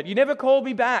returned it. You never called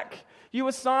me back. You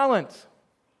were silent.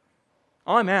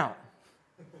 I'm out.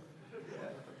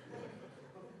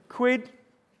 Quid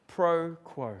pro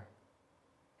quo.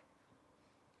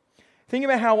 Think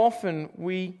about how often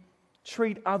we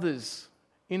treat others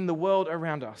in the world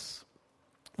around us.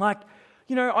 Like,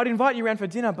 I'd invite you around for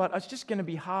dinner, but it's just going to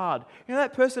be hard.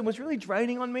 That person was really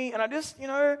draining on me, and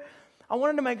I I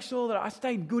wanted to make sure that I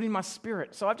stayed good in my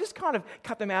spirit. So I've just kind of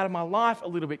cut them out of my life a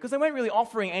little bit because they weren't really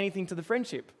offering anything to the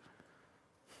friendship.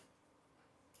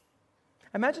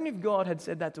 Imagine if God had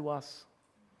said that to us.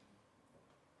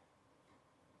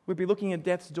 We'd be looking at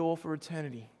death's door for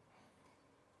eternity.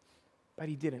 But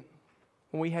he didn't.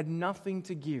 When we had nothing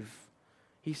to give,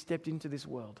 he stepped into this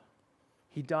world.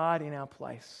 He died in our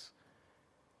place.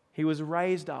 He was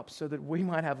raised up so that we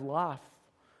might have life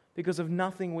because of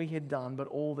nothing we had done, but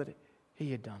all that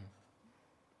he had done.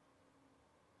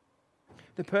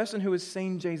 The person who has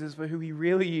seen Jesus for who he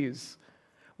really is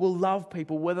will love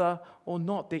people whether or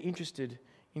not they're interested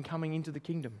in coming into the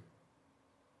kingdom.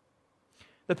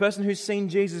 The person who's seen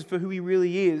Jesus for who he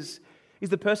really is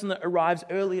the person that arrives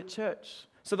early at church.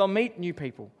 So they'll meet new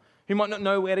people who might not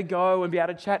know where to go and be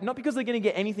able to chat, not because they're going to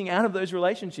get anything out of those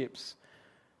relationships,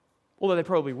 although they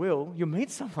probably will. You'll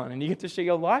meet someone and you get to share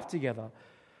your life together.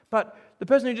 But the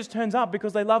person who just turns up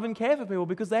because they love and care for people,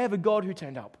 because they have a God who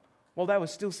turned up while they were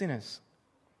still sinners.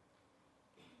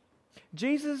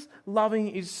 Jesus' loving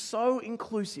is so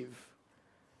inclusive,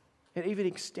 it even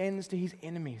extends to his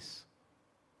enemies,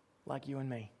 like you and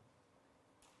me.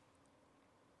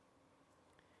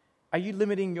 Are you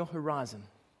limiting your horizon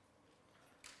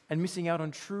and missing out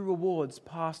on true rewards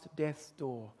past death's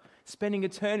door? Spending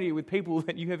eternity with people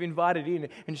that you have invited in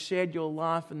and shared your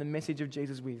life and the message of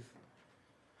Jesus with?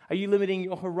 Are you limiting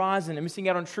your horizon and missing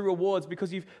out on true rewards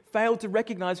because you've failed to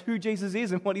recognize who Jesus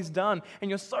is and what he's done, and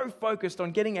you're so focused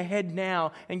on getting ahead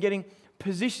now and getting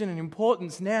position and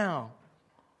importance now?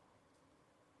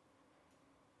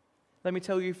 Let me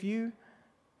tell you, if you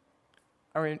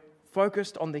are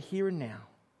focused on the here and now,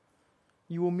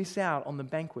 you will miss out on the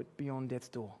banquet beyond death's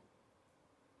door.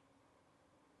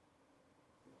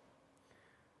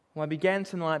 Well, I began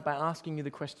tonight by asking you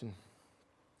the question: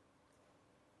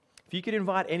 if you could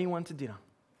invite anyone to dinner,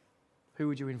 who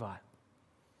would you invite?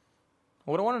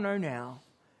 What I want to know now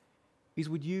is,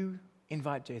 would you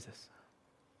invite Jesus?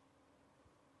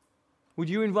 Would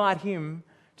you invite him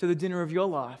to the dinner of your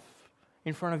life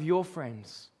in front of your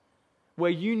friends,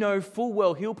 where you know full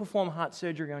well he'll perform heart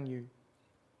surgery on you?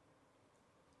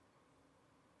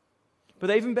 But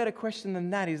the even better question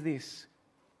than that is this: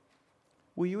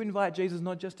 will you invite Jesus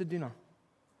not just to dinner,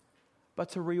 but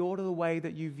to reorder the way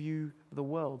that you view the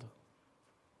world?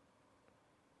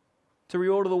 To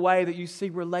reorder the way that you see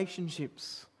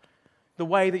relationships, the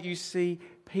way that you see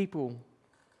people,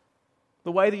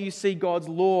 the way that you see God's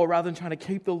law rather than trying to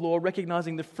keep the law,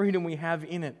 recognizing the freedom we have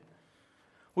in it?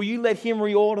 Will you let him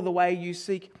reorder the way you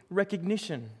seek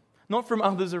recognition, not from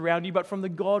others around you, but from the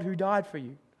God who died for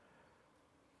you?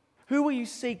 Who will you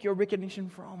seek your recognition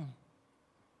from?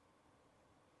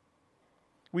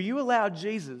 Will you allow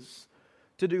Jesus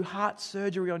to do heart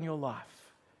surgery on your life?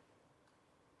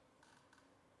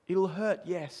 It'll hurt,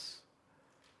 yes,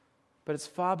 but it's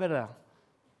far better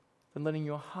than letting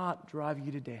your heart drive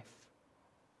you to death.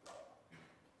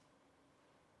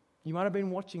 You might have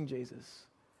been watching Jesus,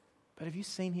 but have you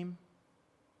seen him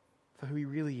for who he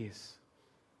really is?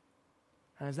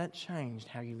 And has that changed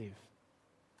how you live?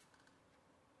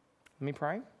 Let me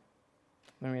pray, then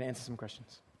we're going to answer some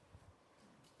questions.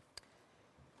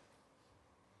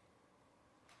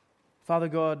 Father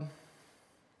God,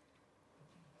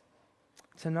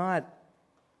 tonight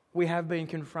we have been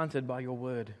confronted by your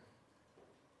word.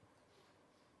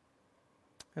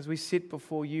 As we sit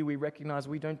before you, we recognize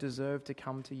we don't deserve to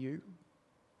come to you.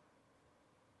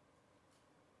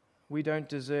 We don't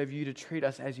deserve you to treat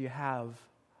us as you have.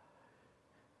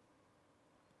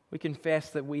 We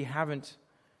confess that we haven't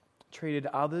treated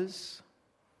others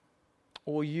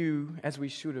or you as we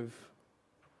should have.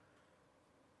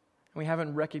 We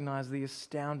haven't recognized the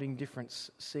astounding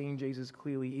difference seeing Jesus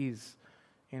clearly is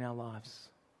in our lives.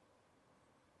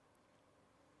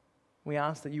 We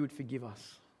ask that you would forgive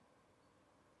us,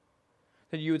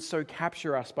 that you would so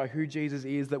capture us by who Jesus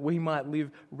is that we might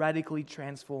live radically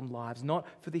transformed lives, not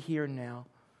for the here and now,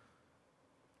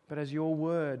 but as your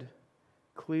word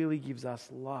clearly gives us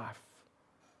life,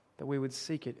 that we would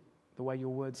seek it the way your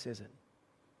word says it.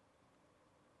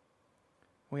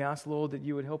 We ask, Lord, that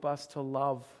you would help us to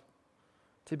love,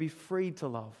 to be freed to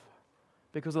love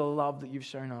because of the love that you've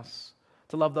shown us,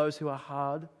 to love those who are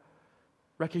hard,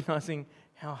 recognizing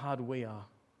how hard we are.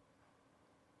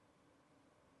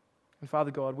 And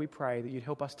Father God, we pray that you'd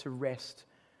help us to rest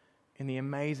in the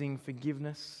amazing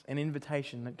forgiveness and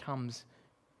invitation that comes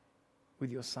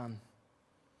with your Son.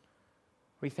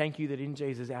 We thank you that in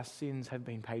Jesus our sins have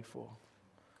been paid for,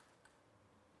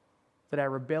 that our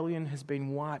rebellion has been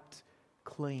wiped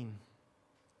clean.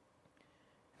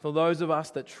 For those of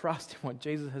us that trust in what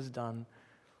Jesus has done,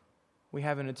 we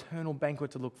have an eternal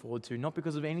banquet to look forward to, not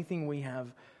because of anything we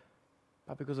have,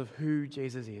 but because of who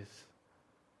Jesus is.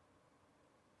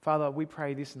 Father, we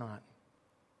pray this night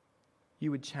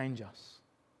you would change us,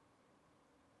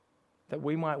 that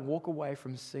we might walk away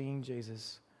from seeing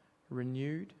Jesus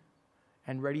renewed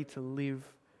and ready to live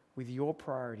with your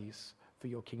priorities for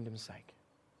your kingdom's sake.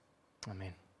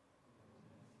 Amen.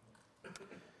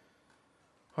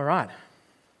 All right.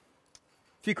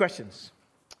 A few questions.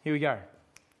 Here we go.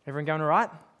 Everyone going all right?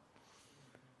 All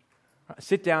right,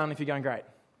 sit down if you're going great.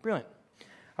 Brilliant.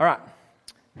 All right.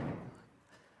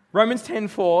 Romans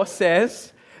 10:4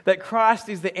 says that Christ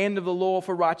is the end of the law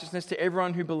for righteousness to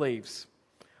everyone who believes.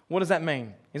 What does that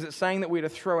mean? Is it saying that we're to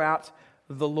throw out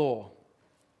the law?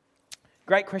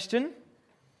 Great question.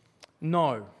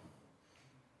 No.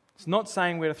 It's not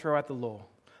saying we're to throw out the law.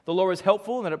 The law is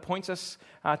helpful in that it points us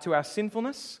to our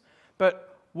sinfulness,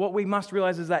 but what we must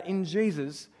realize is that in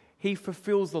Jesus, he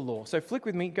fulfills the law. So flick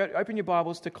with me, go open your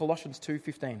Bibles to Colossians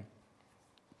 2:15.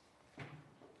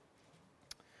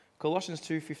 Colossians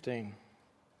 2:15.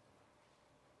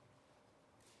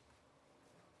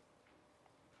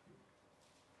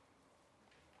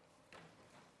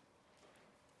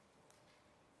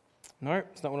 No,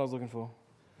 it's not what I was looking for.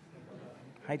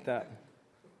 Hate that.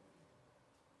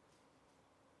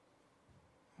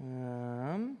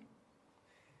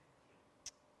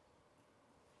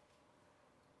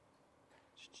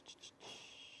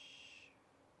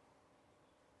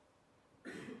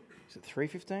 Is it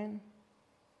 3:15?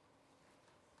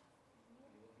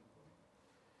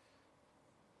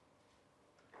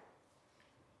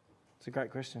 It's a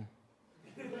great question.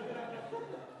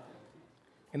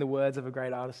 In the words of a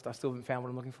great artist, I still haven't found what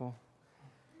I'm looking for.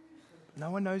 No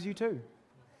one knows you too.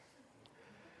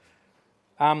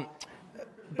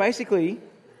 Basically,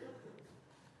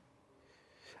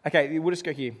 okay, we'll just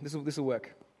go here. This will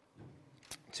work.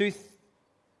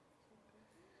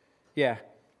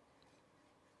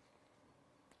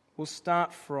 We'll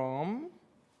start from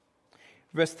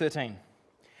verse 13.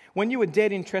 When you were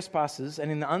dead in trespasses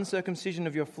and in the uncircumcision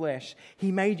of your flesh,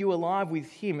 he made you alive with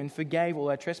him and forgave all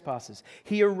our trespasses.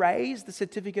 He erased the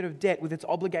certificate of debt with its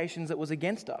obligations that was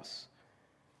against us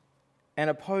and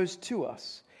opposed to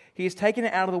us. He has taken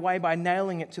it out of the way by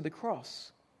nailing it to the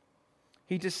cross.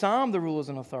 He disarmed the rulers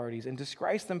and authorities and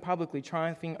disgraced them publicly,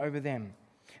 triumphing over them.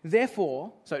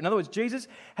 Therefore, so in other words, Jesus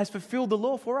has fulfilled the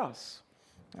law for us.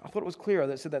 I thought it was clearer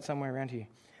that said that somewhere around here.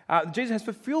 Jesus has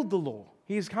fulfilled the law.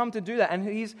 He has come to do that, and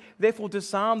he's therefore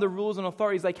disarmed the rulers and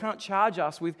authorities. They can't charge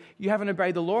us with, you haven't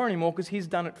obeyed the law anymore, because he's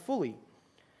done it fully.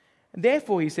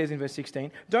 Therefore, he says in verse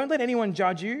 16, don't let anyone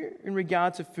judge you in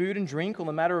regard to food and drink, or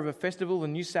the matter of a festival, a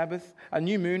new Sabbath, a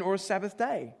new moon, or a Sabbath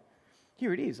day.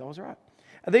 Here it is, I was right.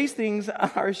 These things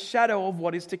are a shadow of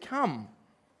what is to come.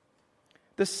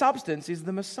 The substance is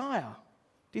the Messiah.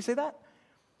 Do you see that?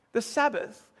 The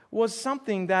Sabbath was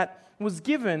something that was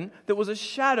given that was a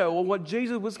shadow of what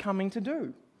Jesus was coming to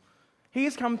do. He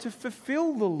has come to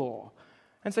fulfill the law.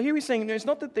 And so here he's saying, it's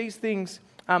not that these things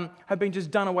have been just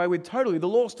done away with totally. The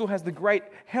law still has the great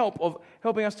help of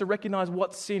helping us to recognize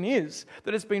what sin is,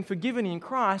 that it's been forgiven in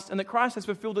Christ, and that Christ has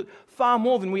fulfilled it far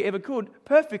more than we ever could,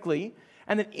 perfectly,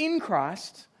 and that in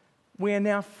Christ, we are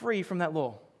now free from that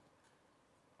law.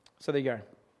 So there you go.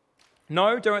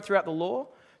 No, don't throw out the law.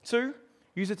 2,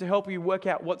 use it to help you work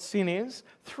out what sin is.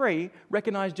 3,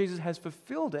 recognize Jesus has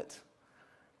fulfilled it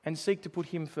and seek to put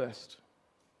him first.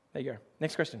 There you go.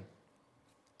 Next question.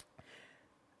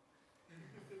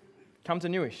 Come to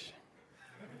Newish.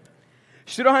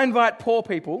 Should I invite poor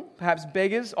people, perhaps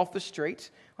beggars off the street,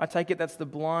 I take it that's the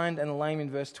blind and lame in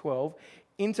verse 12,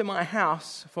 into my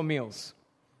house for meals?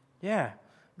 Yeah,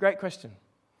 great question.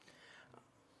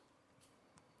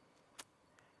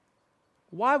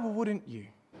 Why wouldn't you?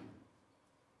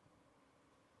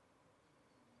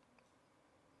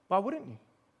 Why wouldn't you?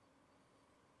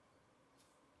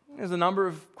 There's a number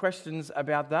of questions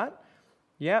about that.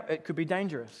 Yeah, it could be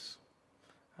dangerous.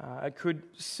 It could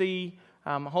see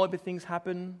a whole heap of things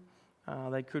happen.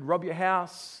 They could rob your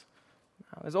house.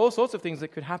 There's all sorts of things that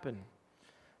could happen.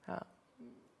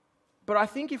 But I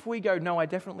think if we go, no, I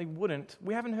definitely wouldn't,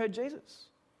 we haven't heard Jesus.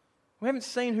 We haven't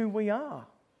seen who we are.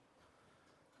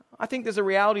 I think there's a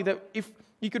reality that if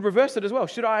you could reverse it as well.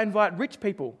 Should I invite rich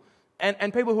people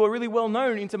and people who are really well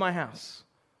known into my house?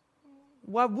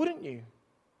 Why wouldn't you?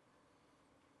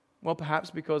 Well, perhaps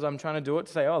because I'm trying to do it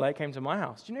to say, oh, they came to my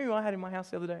house. Do you know who I had in my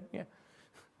house the other day? Yeah.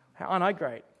 How aren't I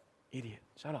great? Idiot.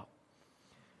 Shut up.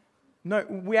 No,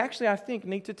 we actually, I think,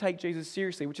 need to take Jesus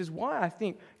seriously, which is why I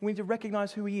think we need to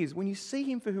recognize who he is. When you see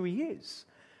him for who he is,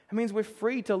 it means we're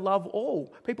free to love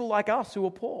all, people like us who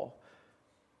are poor.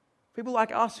 People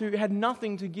like us who had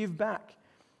nothing to give back.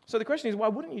 So the question is, why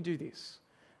wouldn't you do this?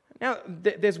 Now,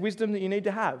 there's wisdom that you need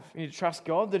to have. You need to trust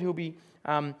God that He'll be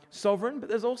sovereign, but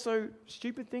there's also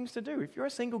stupid things to do. If you're a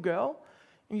single girl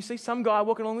and you see some guy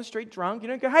walking along the street drunk, you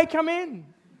don't go, "Hey, come in."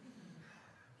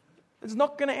 It's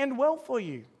not going to end well for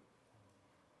you.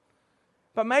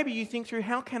 But maybe you think through,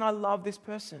 how can I love this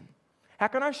person? How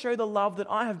can I show the love that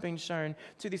I have been shown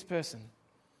to this person?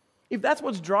 If that's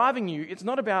what's driving you, it's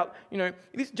not about,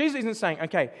 Jesus isn't saying,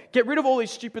 okay, get rid of all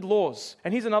these stupid laws.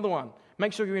 And here's another one.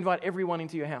 Make sure you invite everyone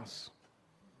into your house.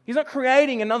 He's not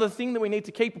creating another thing that we need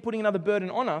to keep or putting another burden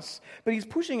on us, but he's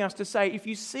pushing us to say, if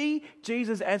you see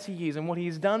Jesus as he is and what he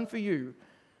has done for you,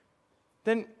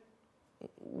 then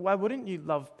why wouldn't you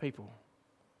love people?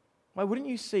 Why wouldn't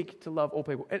you seek to love all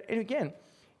people? And again,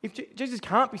 if Jesus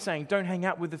can't be saying, don't hang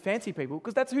out with the fancy people,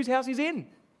 because that's whose house he's in.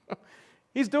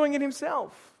 He's doing it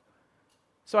himself.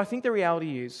 So I think the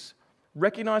reality is,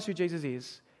 recognize who Jesus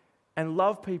is and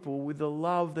love people with the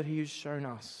love that he has shown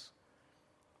us.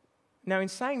 Now, in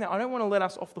saying that, I don't want to let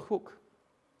us off the hook.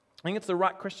 I think it's the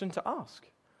right question to ask.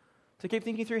 To keep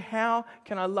thinking through, how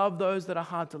can I love those that are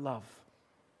hard to love?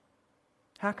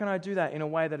 How can I do that in a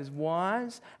way that is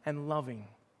wise and loving?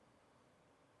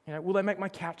 Will they make my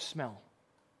couch smell?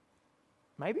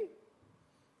 Maybe.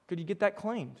 Could you get that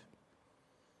cleaned?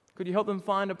 Could you help them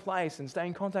find a place and stay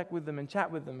in contact with them and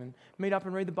chat with them and meet up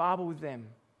and read the Bible with them?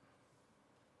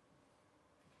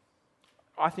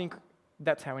 I think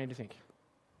that's how we need to think.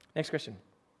 Next question.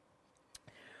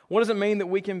 What does it mean that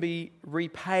we can be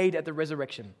repaid at the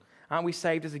resurrection? Aren't we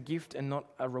saved as a gift and not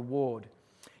a reward?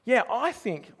 Yeah, I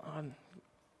think, I'll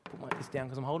put this down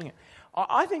because I'm holding it.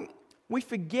 I think we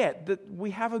forget that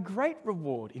we have a great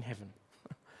reward in heaven.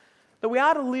 That we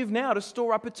are to live now to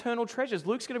store up eternal treasures.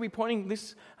 Luke's going to be pointing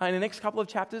this in the next couple of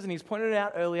chapters, and he's pointed it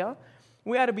out earlier.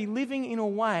 We are to be living in a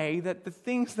way that the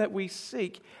things that we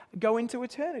seek go into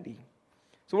eternity.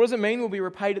 So what does it mean we'll be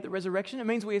repaid at the resurrection? It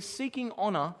means we are seeking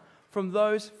honor from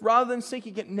those, rather than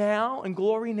seeking it now and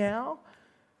glory now,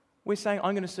 we're saying,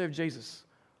 I'm going to serve Jesus.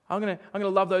 I'm going to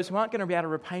love those who aren't going to be able to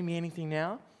repay me anything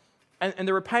now. And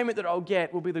the repayment that I'll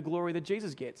get will be the glory that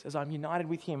Jesus gets as I'm united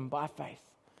with him by faith.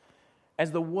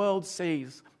 As the world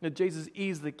sees that Jesus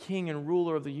is the King and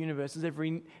ruler of the universe, as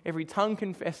every tongue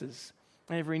confesses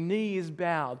and every knee is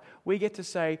bowed, we get to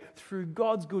say, through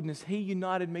God's goodness, he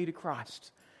united me to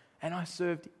Christ. And I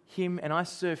served him and I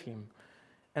serve him.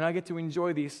 And I get to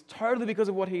enjoy this totally because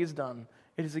of what he has done.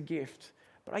 It is a gift.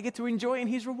 But I get to enjoy in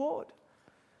his reward.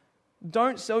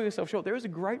 Don't sell yourself short. There is a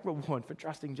great reward for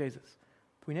trusting Jesus.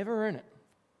 But we never earn it.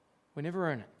 We never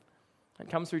earn it.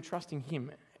 It comes through trusting him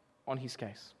on his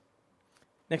case.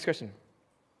 Next question.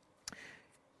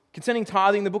 Concerning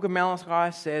tithing, the book of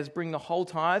Malachi says, bring the whole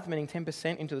tithe, meaning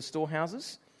 10%, into the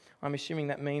storehouses. I'm assuming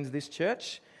that means this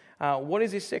church. What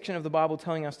is this section of the Bible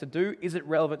telling us to do? Is it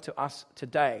relevant to us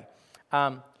today?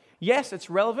 Yes, it's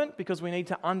relevant because we need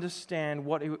to understand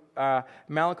what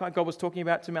Malachi, God was talking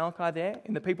about to Malachi there,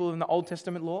 in the people in the Old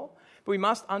Testament law. But we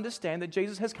must understand that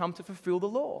Jesus has come to fulfill the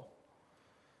law.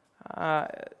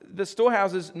 The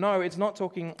storehouses, no, it's not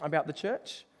talking about the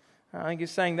church. I think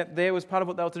it's saying that there was part of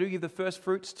what they were to do, give the first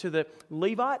fruits to the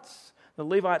Levites. The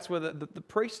Levites were the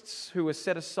priests who were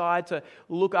set aside to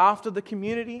look after the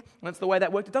community. And that's the way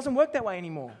that worked. It doesn't work that way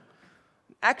anymore.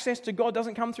 Access to God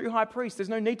doesn't come through high priests. There's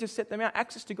no need to set them out.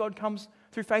 Access to God comes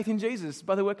through faith in Jesus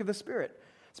by the work of the Spirit.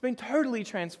 It's been totally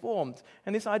transformed.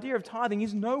 And this idea of tithing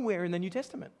is nowhere in the New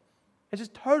Testament. It's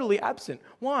just totally absent.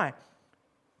 Why?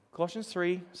 Colossians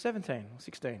 3:17,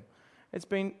 16. It's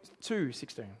been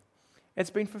 2:16. It's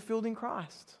been fulfilled in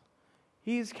Christ.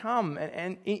 He has come,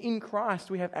 and in Christ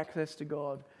we have access to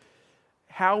God.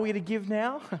 How are we to give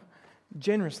now?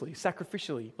 Generously,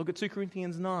 sacrificially. Look at 2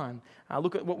 Corinthians 9.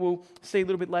 Look at what we'll see a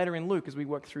little bit later in Luke as we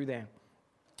work through there.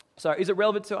 So is it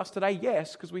relevant to us today?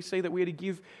 Yes, because we see that we are to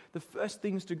give the first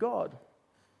things to God.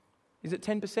 Is it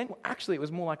 10%? Well, actually, it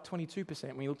was more like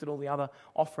 22% when you looked at all the other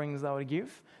offerings they were to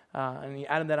give. And you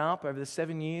added that up over the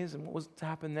 7 years and what was to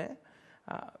happen there.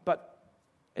 But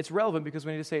it's relevant because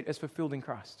we need to see it as fulfilled in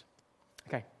Christ.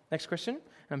 Okay, next question.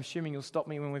 I'm assuming you'll stop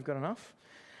me when we've got enough.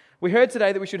 We heard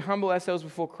today that we should humble ourselves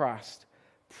before Christ.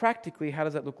 Practically, how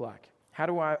does that look like? How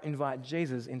do I invite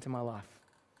Jesus into my life?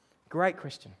 Great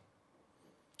question.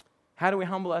 How do we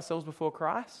humble ourselves before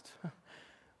Christ?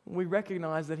 We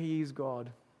recognize that he is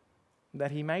God, that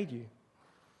he made you.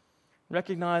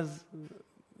 Recognize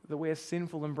that we are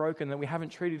sinful and broken, that we haven't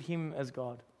treated him as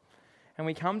God. And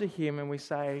we come to him and we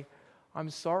say,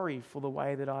 I'm sorry for the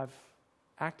way that I've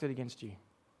acted against you.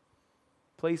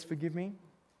 Please forgive me.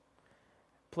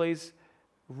 Please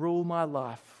rule my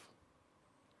life.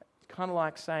 kind of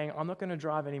like saying, I'm not going to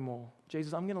drive anymore.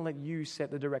 Jesus, I'm going to let you set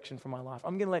the direction for my life.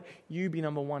 I'm going to let you be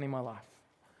number one in my life.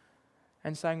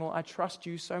 And saying, well, I trust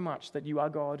you so much that you are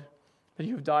God, that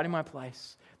you have died in my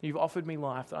place, that you've offered me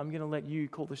life, that I'm going to let you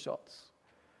call the shots.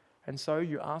 And so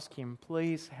you ask him,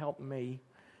 please help me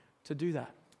to do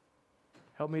that.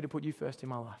 Help me to put you first in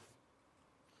my life.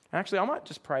 And actually, I might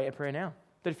just pray a prayer now,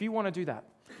 that if you want to do that,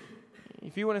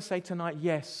 if you want to say tonight,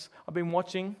 yes, I've been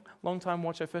watching, long time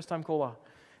watcher, first time caller,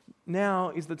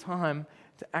 now is the time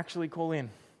to actually call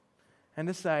in and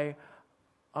to say,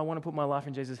 I want to put my life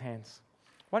in Jesus' hands.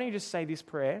 Why don't you just say this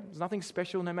prayer? There's nothing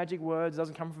special, no magic words,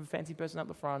 doesn't come from a fancy person up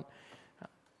the front.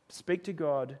 Speak to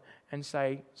God and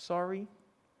say, sorry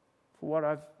for what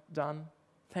I've done.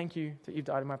 Thank you that you've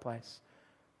died in my place.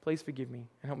 Please forgive me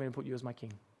and help me to put you as my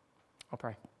king. I'll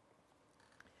pray.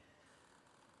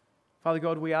 Father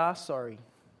God, we are sorry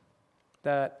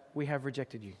that we have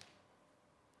rejected you.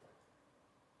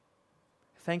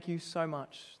 Thank you so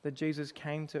much that Jesus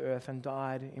came to earth and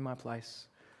died in my place.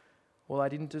 Well, I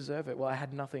didn't deserve it. Well, I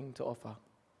had nothing to offer.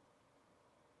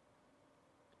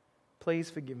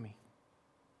 Please forgive me.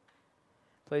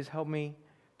 Please help me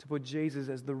to put Jesus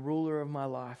as the ruler of my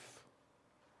life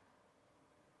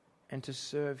and to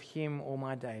serve him all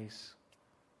my days.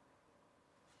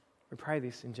 We pray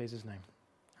this in Jesus' name.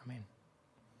 Amen.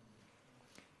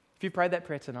 If you prayed that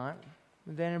prayer tonight,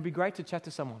 then it'd be great to chat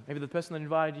to someone. Maybe the person that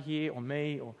invited you here, or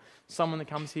me, or someone that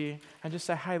comes here, and just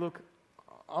say, hey, look,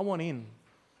 I want in.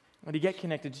 And to get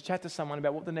connected, to chat to someone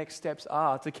about what the next steps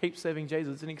are to keep serving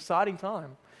Jesus. It's an exciting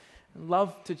time. I'd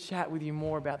love to chat with you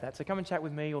more about that. So come and chat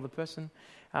with me or the person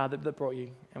that brought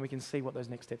you, and we can see what those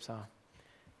next steps are.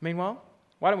 Meanwhile,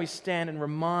 why don't we stand and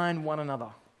remind one another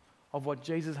of what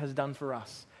Jesus has done for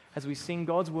us as we sing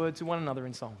God's word to one another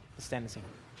in song. Let's stand and sing.